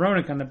and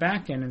Roenick on the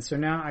back end. And so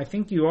now I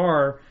think you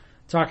are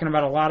talking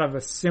about a lot of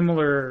a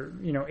similar,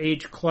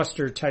 age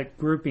cluster type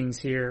groupings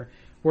here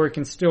where it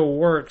can still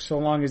work so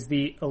long as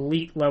the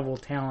elite level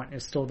talent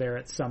is still there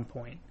at some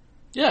point.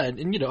 Yeah,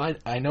 and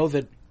I know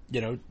that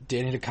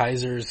Danny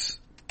DeKeyser's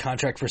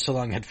contract for so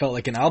long had felt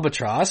like an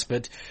albatross,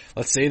 but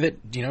let's say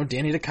that,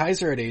 Danny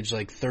DeKeyser at age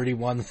like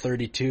 31,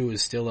 32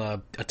 is still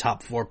a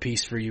top 4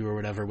 piece for you or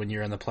whatever when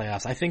you're in the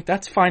playoffs. I think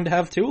that's fine to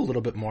have too, a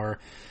little bit more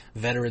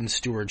veteran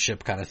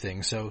stewardship kind of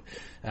thing. So,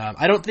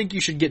 I don't think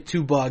you should get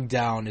too bogged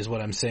down is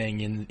what I'm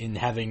saying in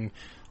having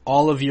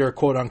all of your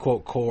quote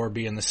unquote core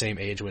be in the same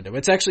age window.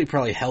 It's actually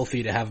probably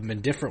healthy to have them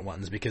in different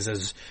ones because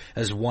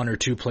as one or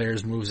two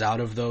players moves out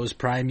of those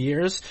prime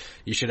years,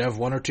 you should have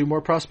one or two more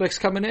prospects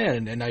coming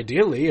in. And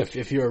ideally,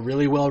 if you're a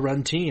really well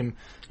run team,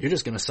 you're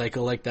just going to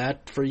cycle like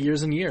that for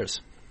years and years.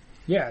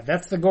 Yeah,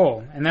 that's the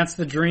goal and that's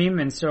the dream.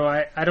 And so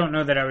I don't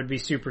know that I would be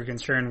super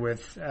concerned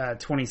with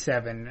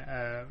 27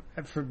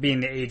 for being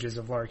the ages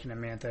of Larkin and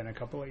Mantha in a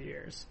couple of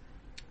years.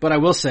 But I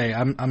will say,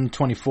 I'm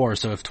 24,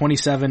 so if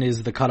 27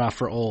 is the cutoff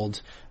for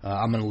old,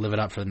 I'm going to live it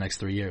up for the next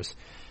 3 years.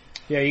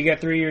 Yeah, you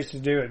got 3 years to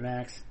do it,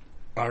 Max.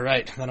 All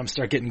right, then I'm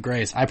start getting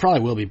grays. I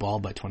probably will be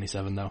bald by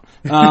 27, though.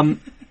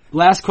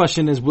 Last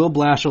question is, will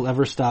Blashill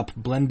ever stop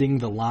blending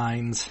the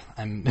lines?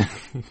 I'm a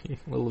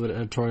little bit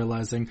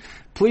editorializing.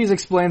 Please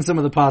explain some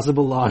of the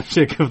possible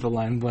logic of the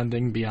line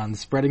blending beyond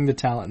spreading the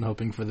talent and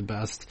hoping for the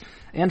best.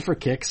 And for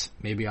kicks,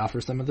 maybe offer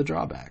some of the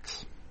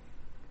drawbacks.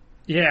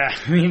 Yeah,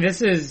 I mean,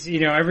 this is,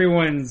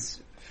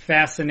 everyone's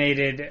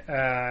fascinated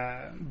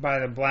by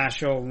the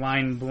Blashill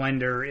line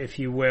blender, if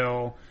you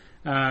will.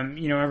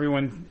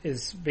 Everyone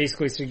is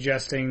basically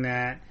suggesting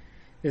that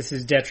this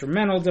is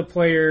detrimental to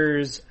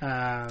players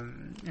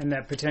and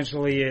that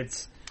potentially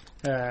it's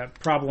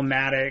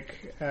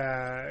problematic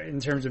in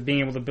terms of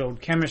being able to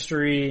build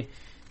chemistry,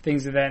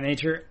 things of that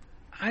nature.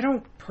 I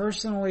don't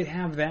personally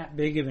have that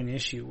big of an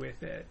issue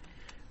with it.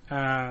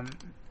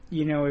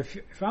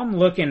 If I'm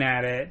looking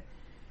at it,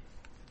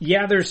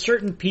 yeah, there's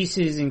certain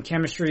pieces in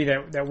chemistry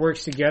that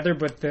works together,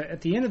 but at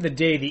the end of the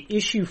day, the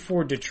issue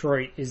for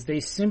Detroit is they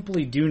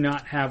simply do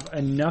not have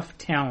enough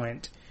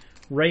talent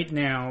right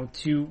now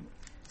to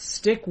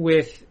stick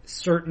with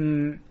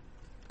certain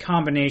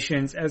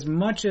combinations as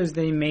much as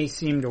they may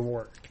seem to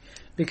work.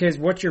 Because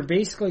what you're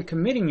basically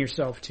committing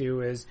yourself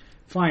to is,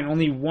 fine,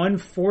 only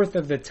 1/4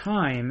 of the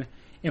time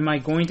am I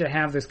going to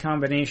have this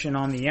combination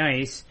on the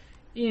ice.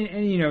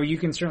 And, you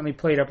can certainly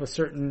play it up a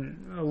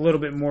little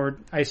bit more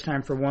ice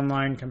time for one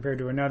line compared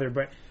to another.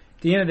 But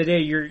at the end of the day,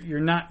 you're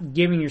not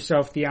giving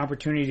yourself the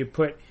opportunity to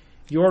put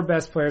your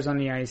best players on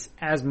the ice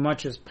as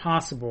much as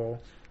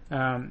possible,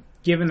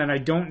 given that I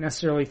don't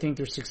necessarily think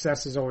their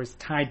success is always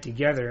tied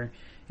together.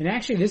 And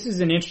actually, this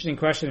is an interesting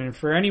question. And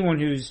for anyone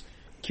who's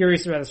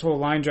curious about this whole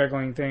line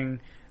juggling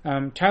thing,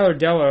 Tyler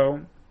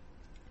Dellow,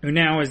 who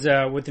now is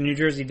with the New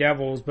Jersey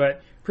Devils,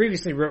 but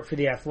previously wrote for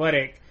The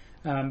Athletic,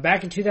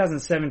 back in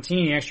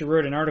 2017, he actually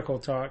wrote an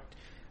article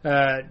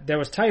that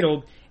was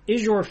titled,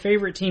 "Is Your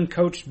Favorite Team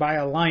Coached by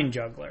a Line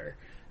Juggler?"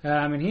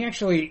 And he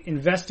actually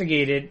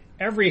investigated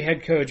every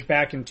head coach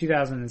back in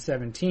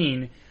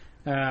 2017.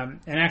 And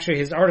actually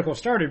his article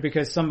started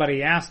because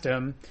somebody asked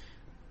him,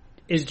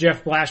 is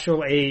Jeff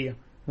Blashill a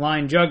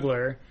line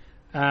juggler?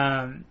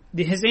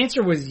 His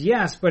answer was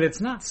yes, but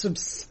it's not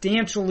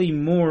substantially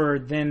more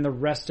than the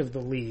rest of the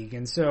league.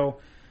 And so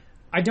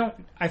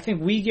I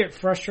think we get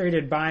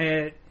frustrated by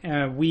it,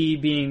 we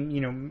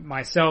being,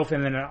 myself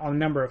and then a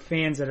number of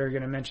fans that are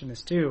going to mention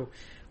this too.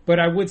 But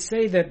I would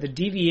say that the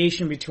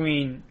deviation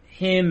between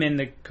him and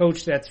the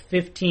coach that's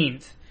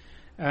 15th,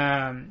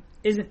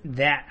 isn't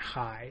that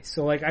high.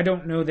 So I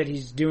don't know that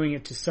he's doing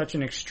it to such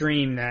an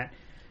extreme that,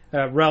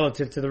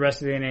 relative to the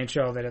rest of the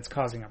NHL, that it's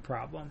causing a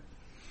problem.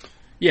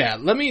 Yeah,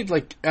 let me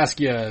ask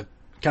you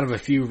kind of a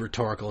few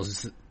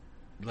rhetoricals.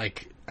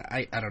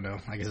 I don't know.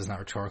 I guess it's not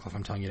rhetorical if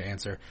I'm telling you to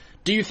answer.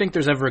 Do you think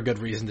there's ever a good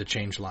reason to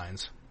change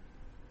lines?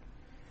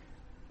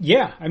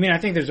 Yeah, I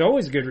think there's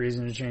always good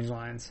reason to change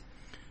lines.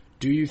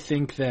 Do you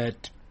think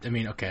that?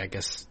 I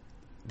guess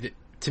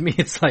to me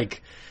it's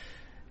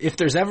if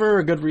there's ever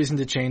a good reason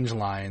to change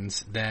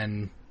lines,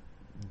 then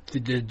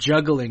the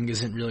juggling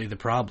isn't really the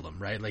problem,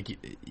 right?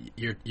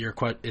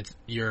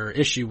 Your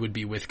issue would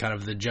be with kind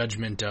of the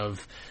judgment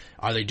of,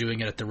 are they doing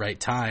it at the right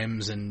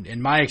times? And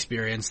in my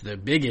experience, the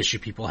big issue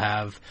people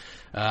have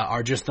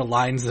are just the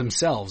lines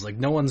themselves.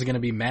 No one's going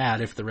to be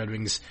mad if the Red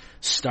Wings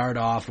start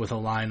off with a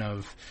line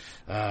of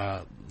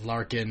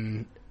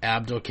Larkin,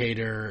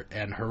 Abdelkader,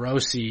 and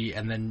Hirose,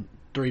 and then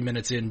 3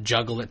 minutes in,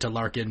 juggle it to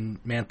Larkin,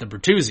 Mantha,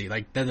 Bertuzzi.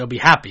 Then they'll be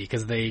happy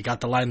because they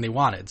got the line they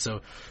wanted.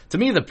 So to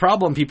me, the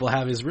problem people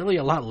have is really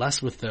a lot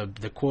less with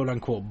the quote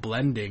unquote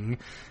blending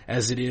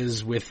as it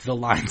is with the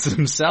lines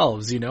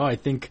themselves.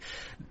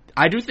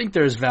 I do think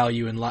there's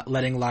value in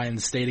letting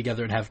lines stay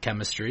together and have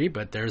chemistry,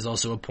 but there's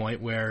also a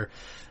point where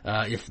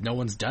if no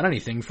one's done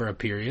anything for a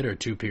period or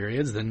 2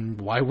 periods, then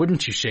why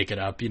wouldn't you shake it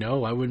up?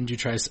 Why wouldn't you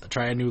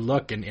try a new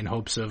look in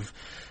hopes of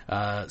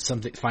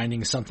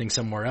finding something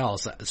somewhere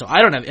else? So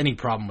I don't have any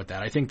problem with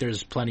that. I think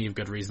there's plenty of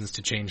good reasons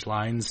to change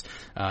lines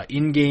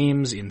in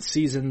games, in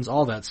seasons,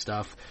 all that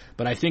stuff.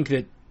 But I think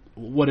that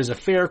what is a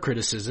fair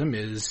criticism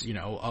is,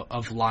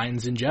 of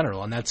lines in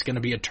general, and that's going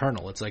to be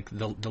eternal. It's like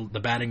the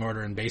batting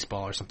order in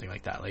baseball or something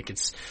like that.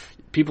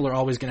 People are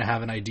always going to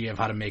have an idea of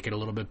how to make it a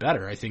little bit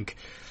better. I think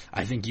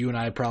you and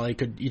I probably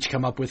could each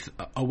come up with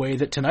a way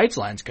that tonight's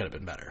lines could have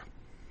been better.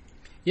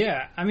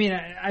 Yeah,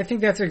 I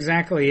think that's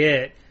exactly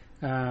it.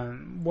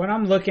 When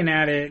I'm looking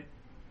at it,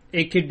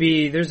 it could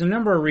be, there's a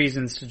number of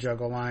reasons to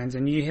juggle lines,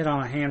 and you hit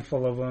on a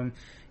handful of them.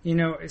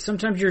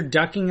 Sometimes you're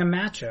ducking a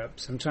matchup.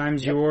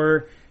 Sometimes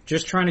you're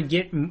just trying to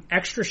get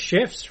extra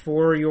shifts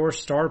for your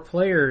star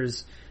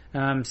players.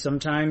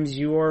 Sometimes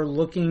you are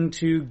looking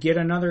to get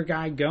another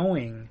guy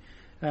going.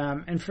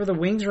 And for the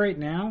Wings right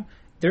now,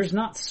 there's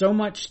not so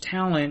much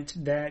talent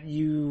that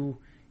you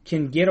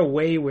can get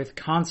away with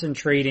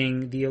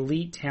concentrating the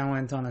elite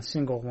talent on a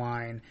single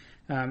line.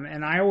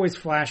 And I always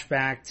flash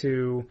back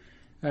to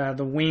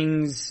the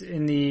Wings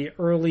in the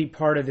early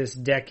part of this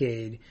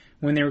decade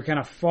when they were kind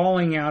of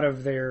falling out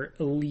of their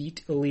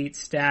elite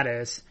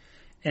status.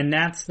 And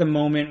that's the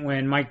moment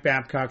when Mike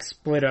Babcock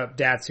split up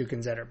Datsyuk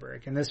and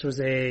Zetterberg. And this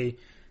was a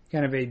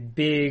kind of a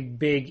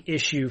big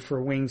issue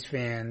for Wings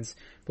fans.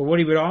 But what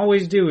he would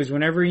always do is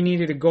whenever he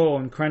needed a goal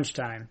in crunch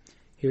time,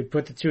 he would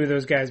put the two of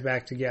those guys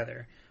back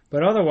together.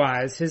 But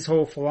otherwise, his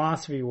whole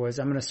philosophy was,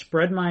 I'm going to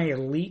spread my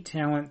elite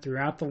talent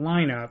throughout the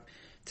lineup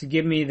to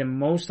give me the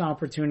most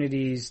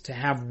opportunities to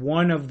have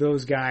one of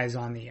those guys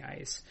on the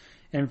ice.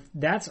 And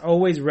that's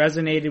always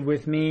resonated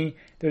with me.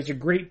 There's a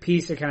great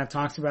piece that kind of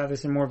talks about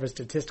this in more of a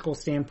statistical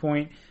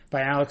standpoint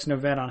by Alex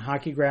Novett on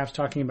Hockey Graphs,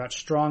 talking about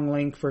strong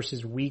link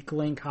versus weak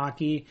link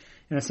hockey.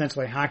 And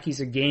essentially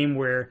hockey's a game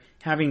where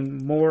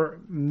having more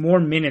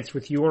minutes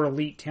with your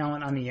elite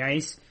talent on the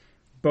ice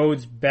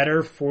bodes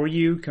better for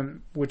you,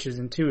 which is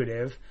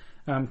intuitive.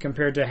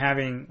 compared to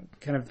having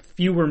kind of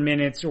fewer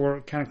minutes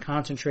or kind of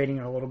concentrating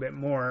a little bit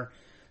more.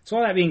 So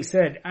all that being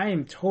said, I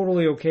am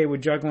totally okay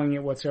with juggling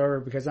it whatsoever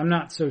because I'm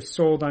not so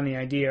sold on the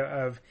idea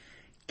of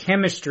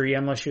chemistry,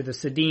 unless you're the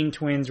Sedin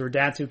twins or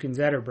Datsuk and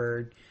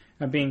Zetterberg,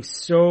 being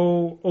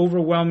so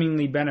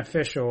overwhelmingly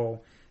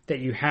beneficial that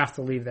you have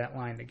to leave that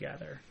line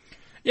together.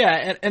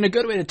 Yeah, and a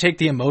good way to take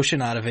the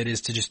emotion out of it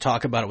is to just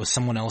talk about it with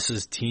someone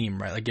else's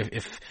team, right? Like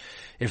if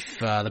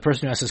the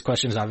person who asked this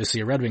question is obviously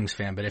a Red Wings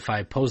fan, but if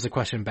I pose the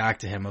question back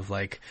to him of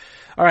like,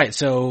 all right,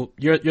 so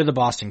you're the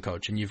Boston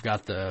coach and you've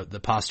got the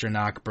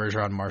Pastrnak,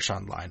 Bergeron,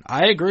 Marchand line.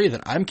 I agree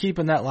that I'm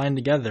keeping that line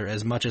together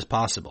as much as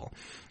possible.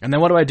 And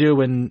then what do I do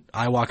when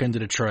I walk into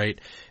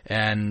Detroit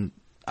and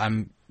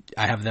I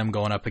have them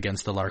going up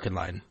against the Larkin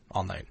line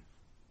all night?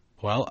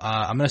 Well,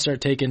 I'm going to start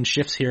taking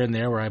shifts here and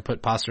there where I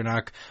put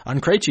Pastrnak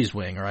on Krejci's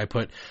wing or I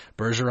put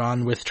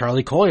Bergeron with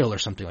Charlie Coyle or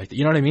something like that.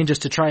 You know what I mean?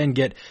 Just to try and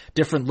get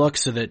different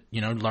looks so that,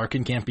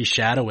 Larkin can't be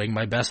shadowing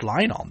my best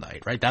line all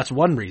night, right? That's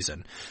one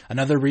reason.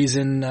 Another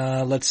reason,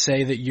 let's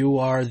say that you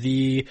are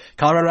the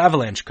Colorado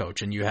Avalanche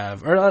coach and you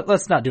have, or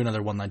let's not do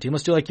another one-line team.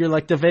 Let's do like you're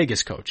like the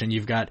Vegas coach and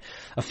you've got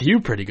a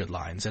few pretty good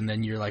lines and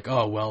then you're like,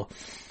 oh, well,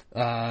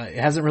 it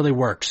hasn't really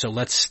worked, so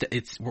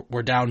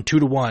we're down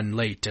 2-1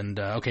 late, and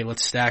okay,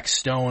 let's stack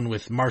Stone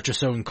with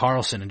Marchessault and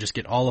Karlsson and just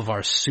get all of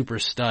our super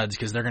studs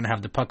because they're going to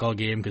have the puck all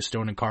game because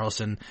Stone and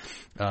Karlsson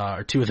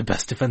are two of the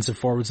best defensive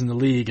forwards in the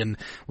league, and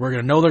we're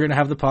going to know they're going to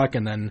have the puck,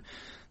 and then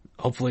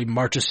hopefully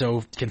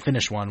Marchessault can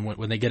finish one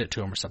when they get it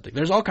to him or something.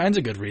 There's all kinds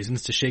of good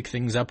reasons to shake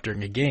things up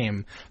during a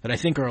game that I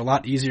think are a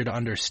lot easier to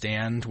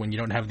understand when you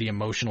don't have the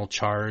emotional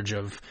charge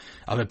of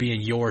it being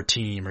your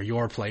team or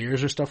your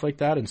players or stuff like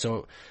that. And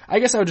so I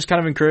guess I would just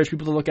kind of encourage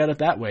people to look at it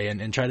that way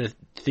and try to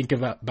think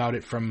about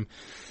it from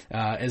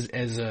as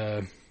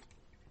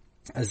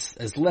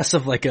less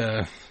of like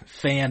a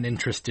fan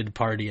interested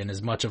party and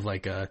as much of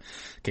like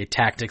okay,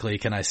 tactically,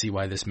 can I see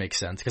why this makes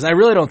sense? Because I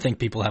really don't think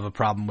people have a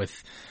problem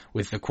with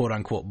the quote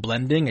unquote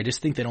blending. I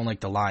just think they don't like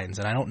the lines.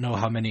 And I don't know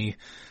how many,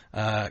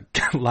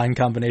 line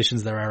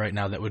combinations there are right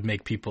now that would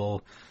make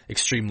people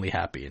extremely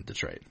happy in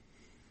Detroit.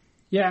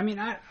 Yeah. I mean,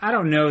 I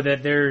don't know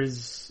that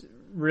there's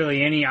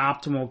really any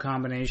optimal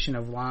combination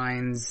of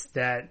lines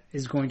that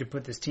is going to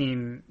put this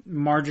team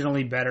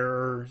marginally better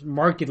or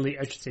markedly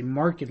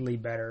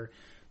better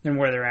than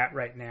where they're at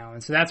right now.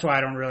 And so that's why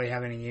I don't really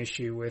have any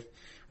issue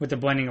with the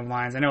blending of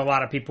lines. I know a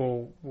lot of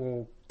people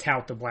will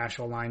tout the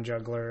Blashill line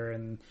juggler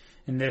and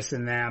this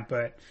and that,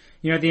 but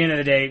at the end of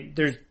the day,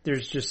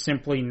 there's just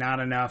simply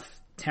not enough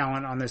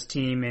talent on this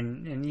team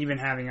and even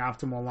having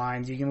optimal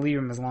lines, you can leave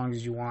them as long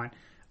as you want.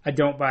 I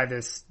don't buy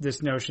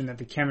this notion that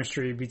the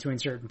chemistry between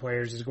certain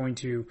players is going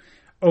to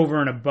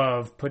over and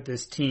above put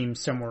this team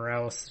somewhere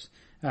else,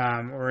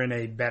 or in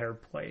a better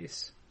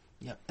place.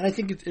 Yeah, and I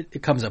think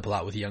it comes up a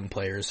lot with young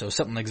players. So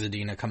something like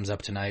Zadina comes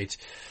up tonight.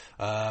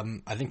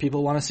 I think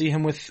people want to see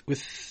him with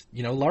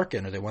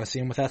Larkin, or they want to see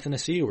him with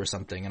Athanasiou or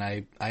something. And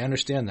I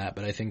understand that,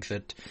 but I think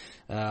that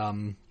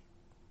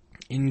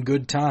in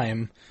good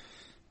time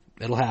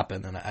it'll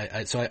happen. And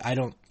I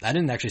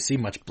didn't actually see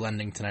much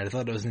blending tonight. I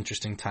thought it was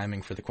interesting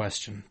timing for the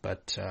question,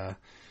 but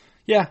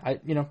yeah,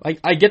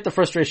 I get the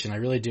frustration. I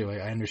really do.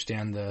 I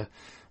understand the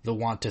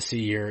want to see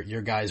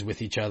your guys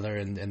with each other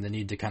and the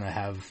need to kind of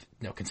have,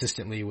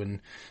 consistently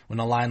when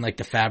a line like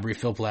the Fabry,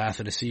 Filppula,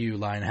 Athanasiou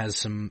line has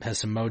some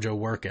mojo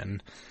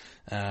working,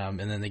 and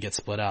then they get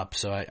split up.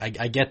 So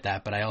I get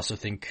that, but I also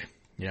think,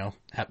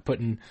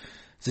 putting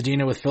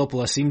Zadina with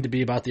Filppula seemed to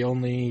be about the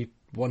only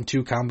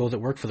 1-2 combo that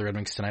worked for the Red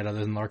Wings tonight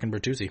other than Larkin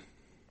Bertuzzi.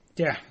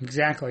 Yeah,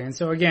 exactly. And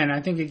so again,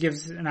 I think it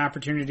gives an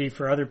opportunity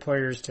for other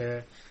players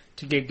to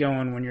get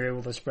going when you're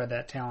able to spread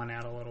that talent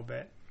out a little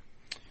bit.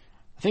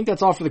 I think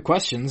that's all for the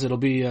questions. It'll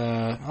be,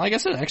 I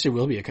guess it actually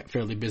will be a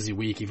fairly busy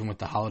week, even with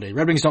the holiday.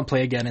 Red Wings don't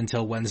play again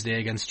until Wednesday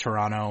against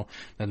Toronto.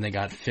 Then they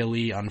got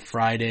Philly on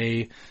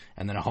Friday,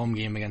 and then a home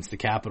game against the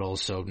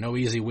Capitals. So no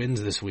easy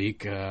wins this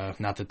week.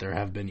 Not that there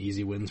have been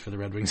easy wins for the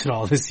Red Wings at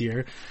all this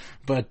year.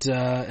 But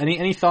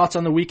any thoughts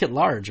on the week at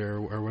large,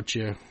 or what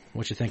you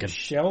thinking?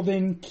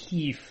 Sheldon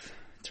Keefe,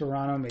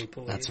 Toronto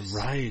Maple Leafs. That's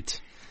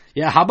right.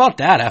 Yeah, how about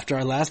that? After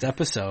our last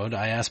episode,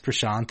 I asked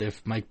Prashant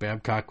if Mike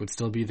Babcock would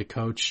still be the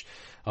coach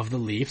of the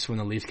Leafs when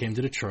the Leafs came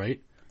to Detroit,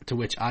 to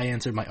which I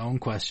answered my own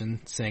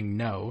question saying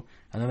no,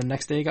 and then the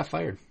next day he got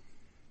fired.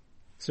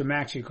 So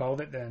Max, you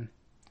called it then?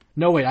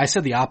 No, wait, I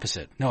said the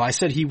opposite. No, I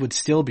said he would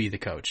still be the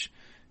coach.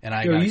 And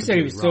you said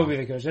he would still be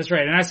the coach. That's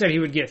right. And I said he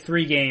would get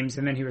 3 games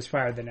and then he was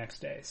fired the next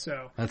day.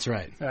 So that's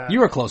right.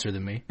 You were closer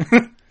than me.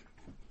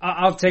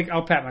 I'll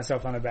pat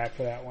myself on the back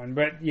for that one.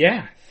 But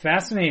yeah,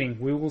 fascinating.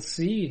 We will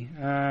see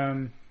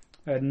a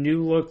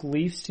new look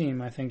Leafs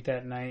team, I think,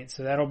 that night.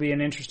 So that'll be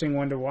an interesting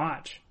one to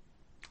watch.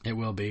 It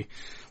will be.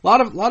 A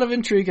lot of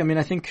intrigue. I mean,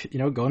 I think,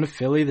 going to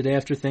Philly the day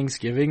after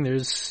Thanksgiving,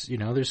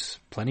 there's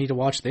plenty to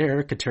watch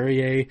there.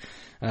 Couturier,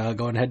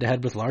 going head to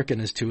head with Larkin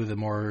is 2 of the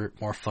more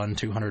fun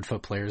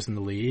 200-foot players in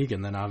the league.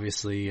 And then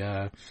obviously,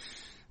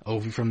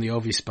 Ovi from the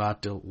Ovi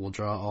spot will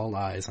draw all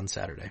eyes on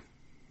Saturday.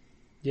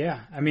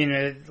 Yeah, I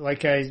mean,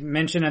 like I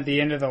mentioned at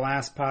the end of the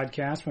last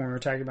podcast when we were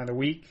talking about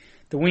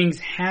the Wings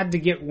had to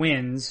get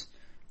wins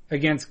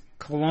against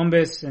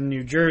Columbus and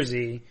New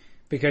Jersey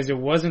because it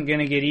wasn't going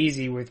to get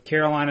easy with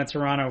Carolina,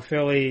 Toronto,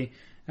 Philly,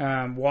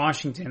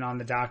 Washington on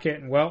the docket.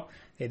 And well,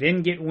 they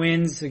didn't get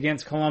wins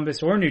against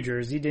Columbus or New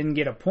Jersey, didn't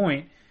get a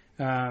point,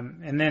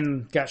 and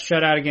then got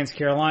shut out against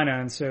Carolina.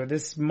 And so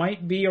this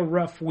might be a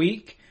rough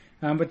week.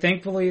 But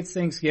thankfully it's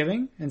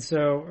Thanksgiving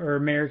or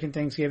American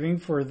Thanksgiving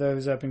for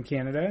those up in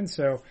Canada. And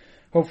so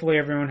hopefully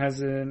everyone has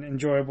an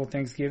enjoyable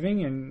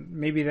Thanksgiving and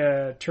maybe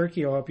the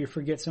turkey will help you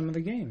forget some of the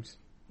games.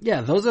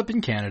 Yeah, those up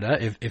in Canada,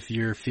 if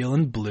you're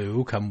feeling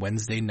blue come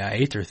Wednesday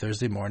night or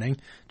Thursday morning,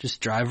 just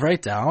drive right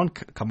down,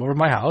 come over to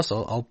my house.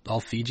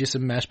 I'll feed you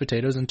some mashed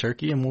potatoes and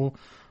turkey and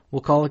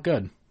we'll call it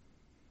good.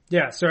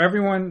 Yeah. So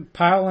everyone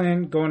pile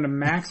in, go into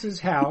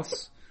Max's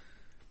house.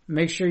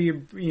 Make sure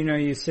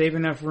you save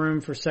enough room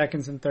for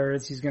seconds and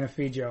thirds. He's going to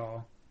feed you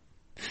all.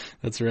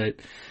 That's right.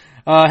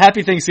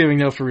 Happy Thanksgiving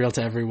though for real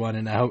to everyone,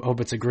 and I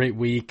hope it's a great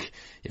week.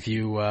 If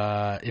you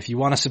want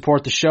to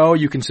support the show,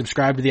 you can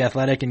subscribe to The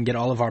Athletic and get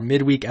all of our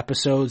midweek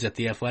episodes at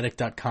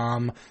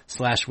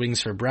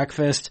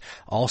theathletic.com/wingsforbreakfast.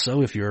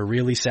 Also, if you're a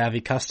really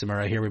savvy customer,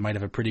 I hear we might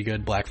have a pretty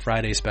good Black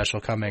Friday special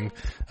coming,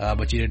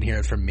 but you didn't hear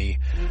it from me.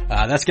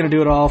 That's going to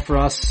do it all for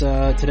us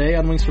today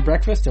on Wings for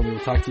Breakfast, and we will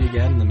talk to you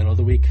again in the middle of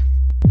the week.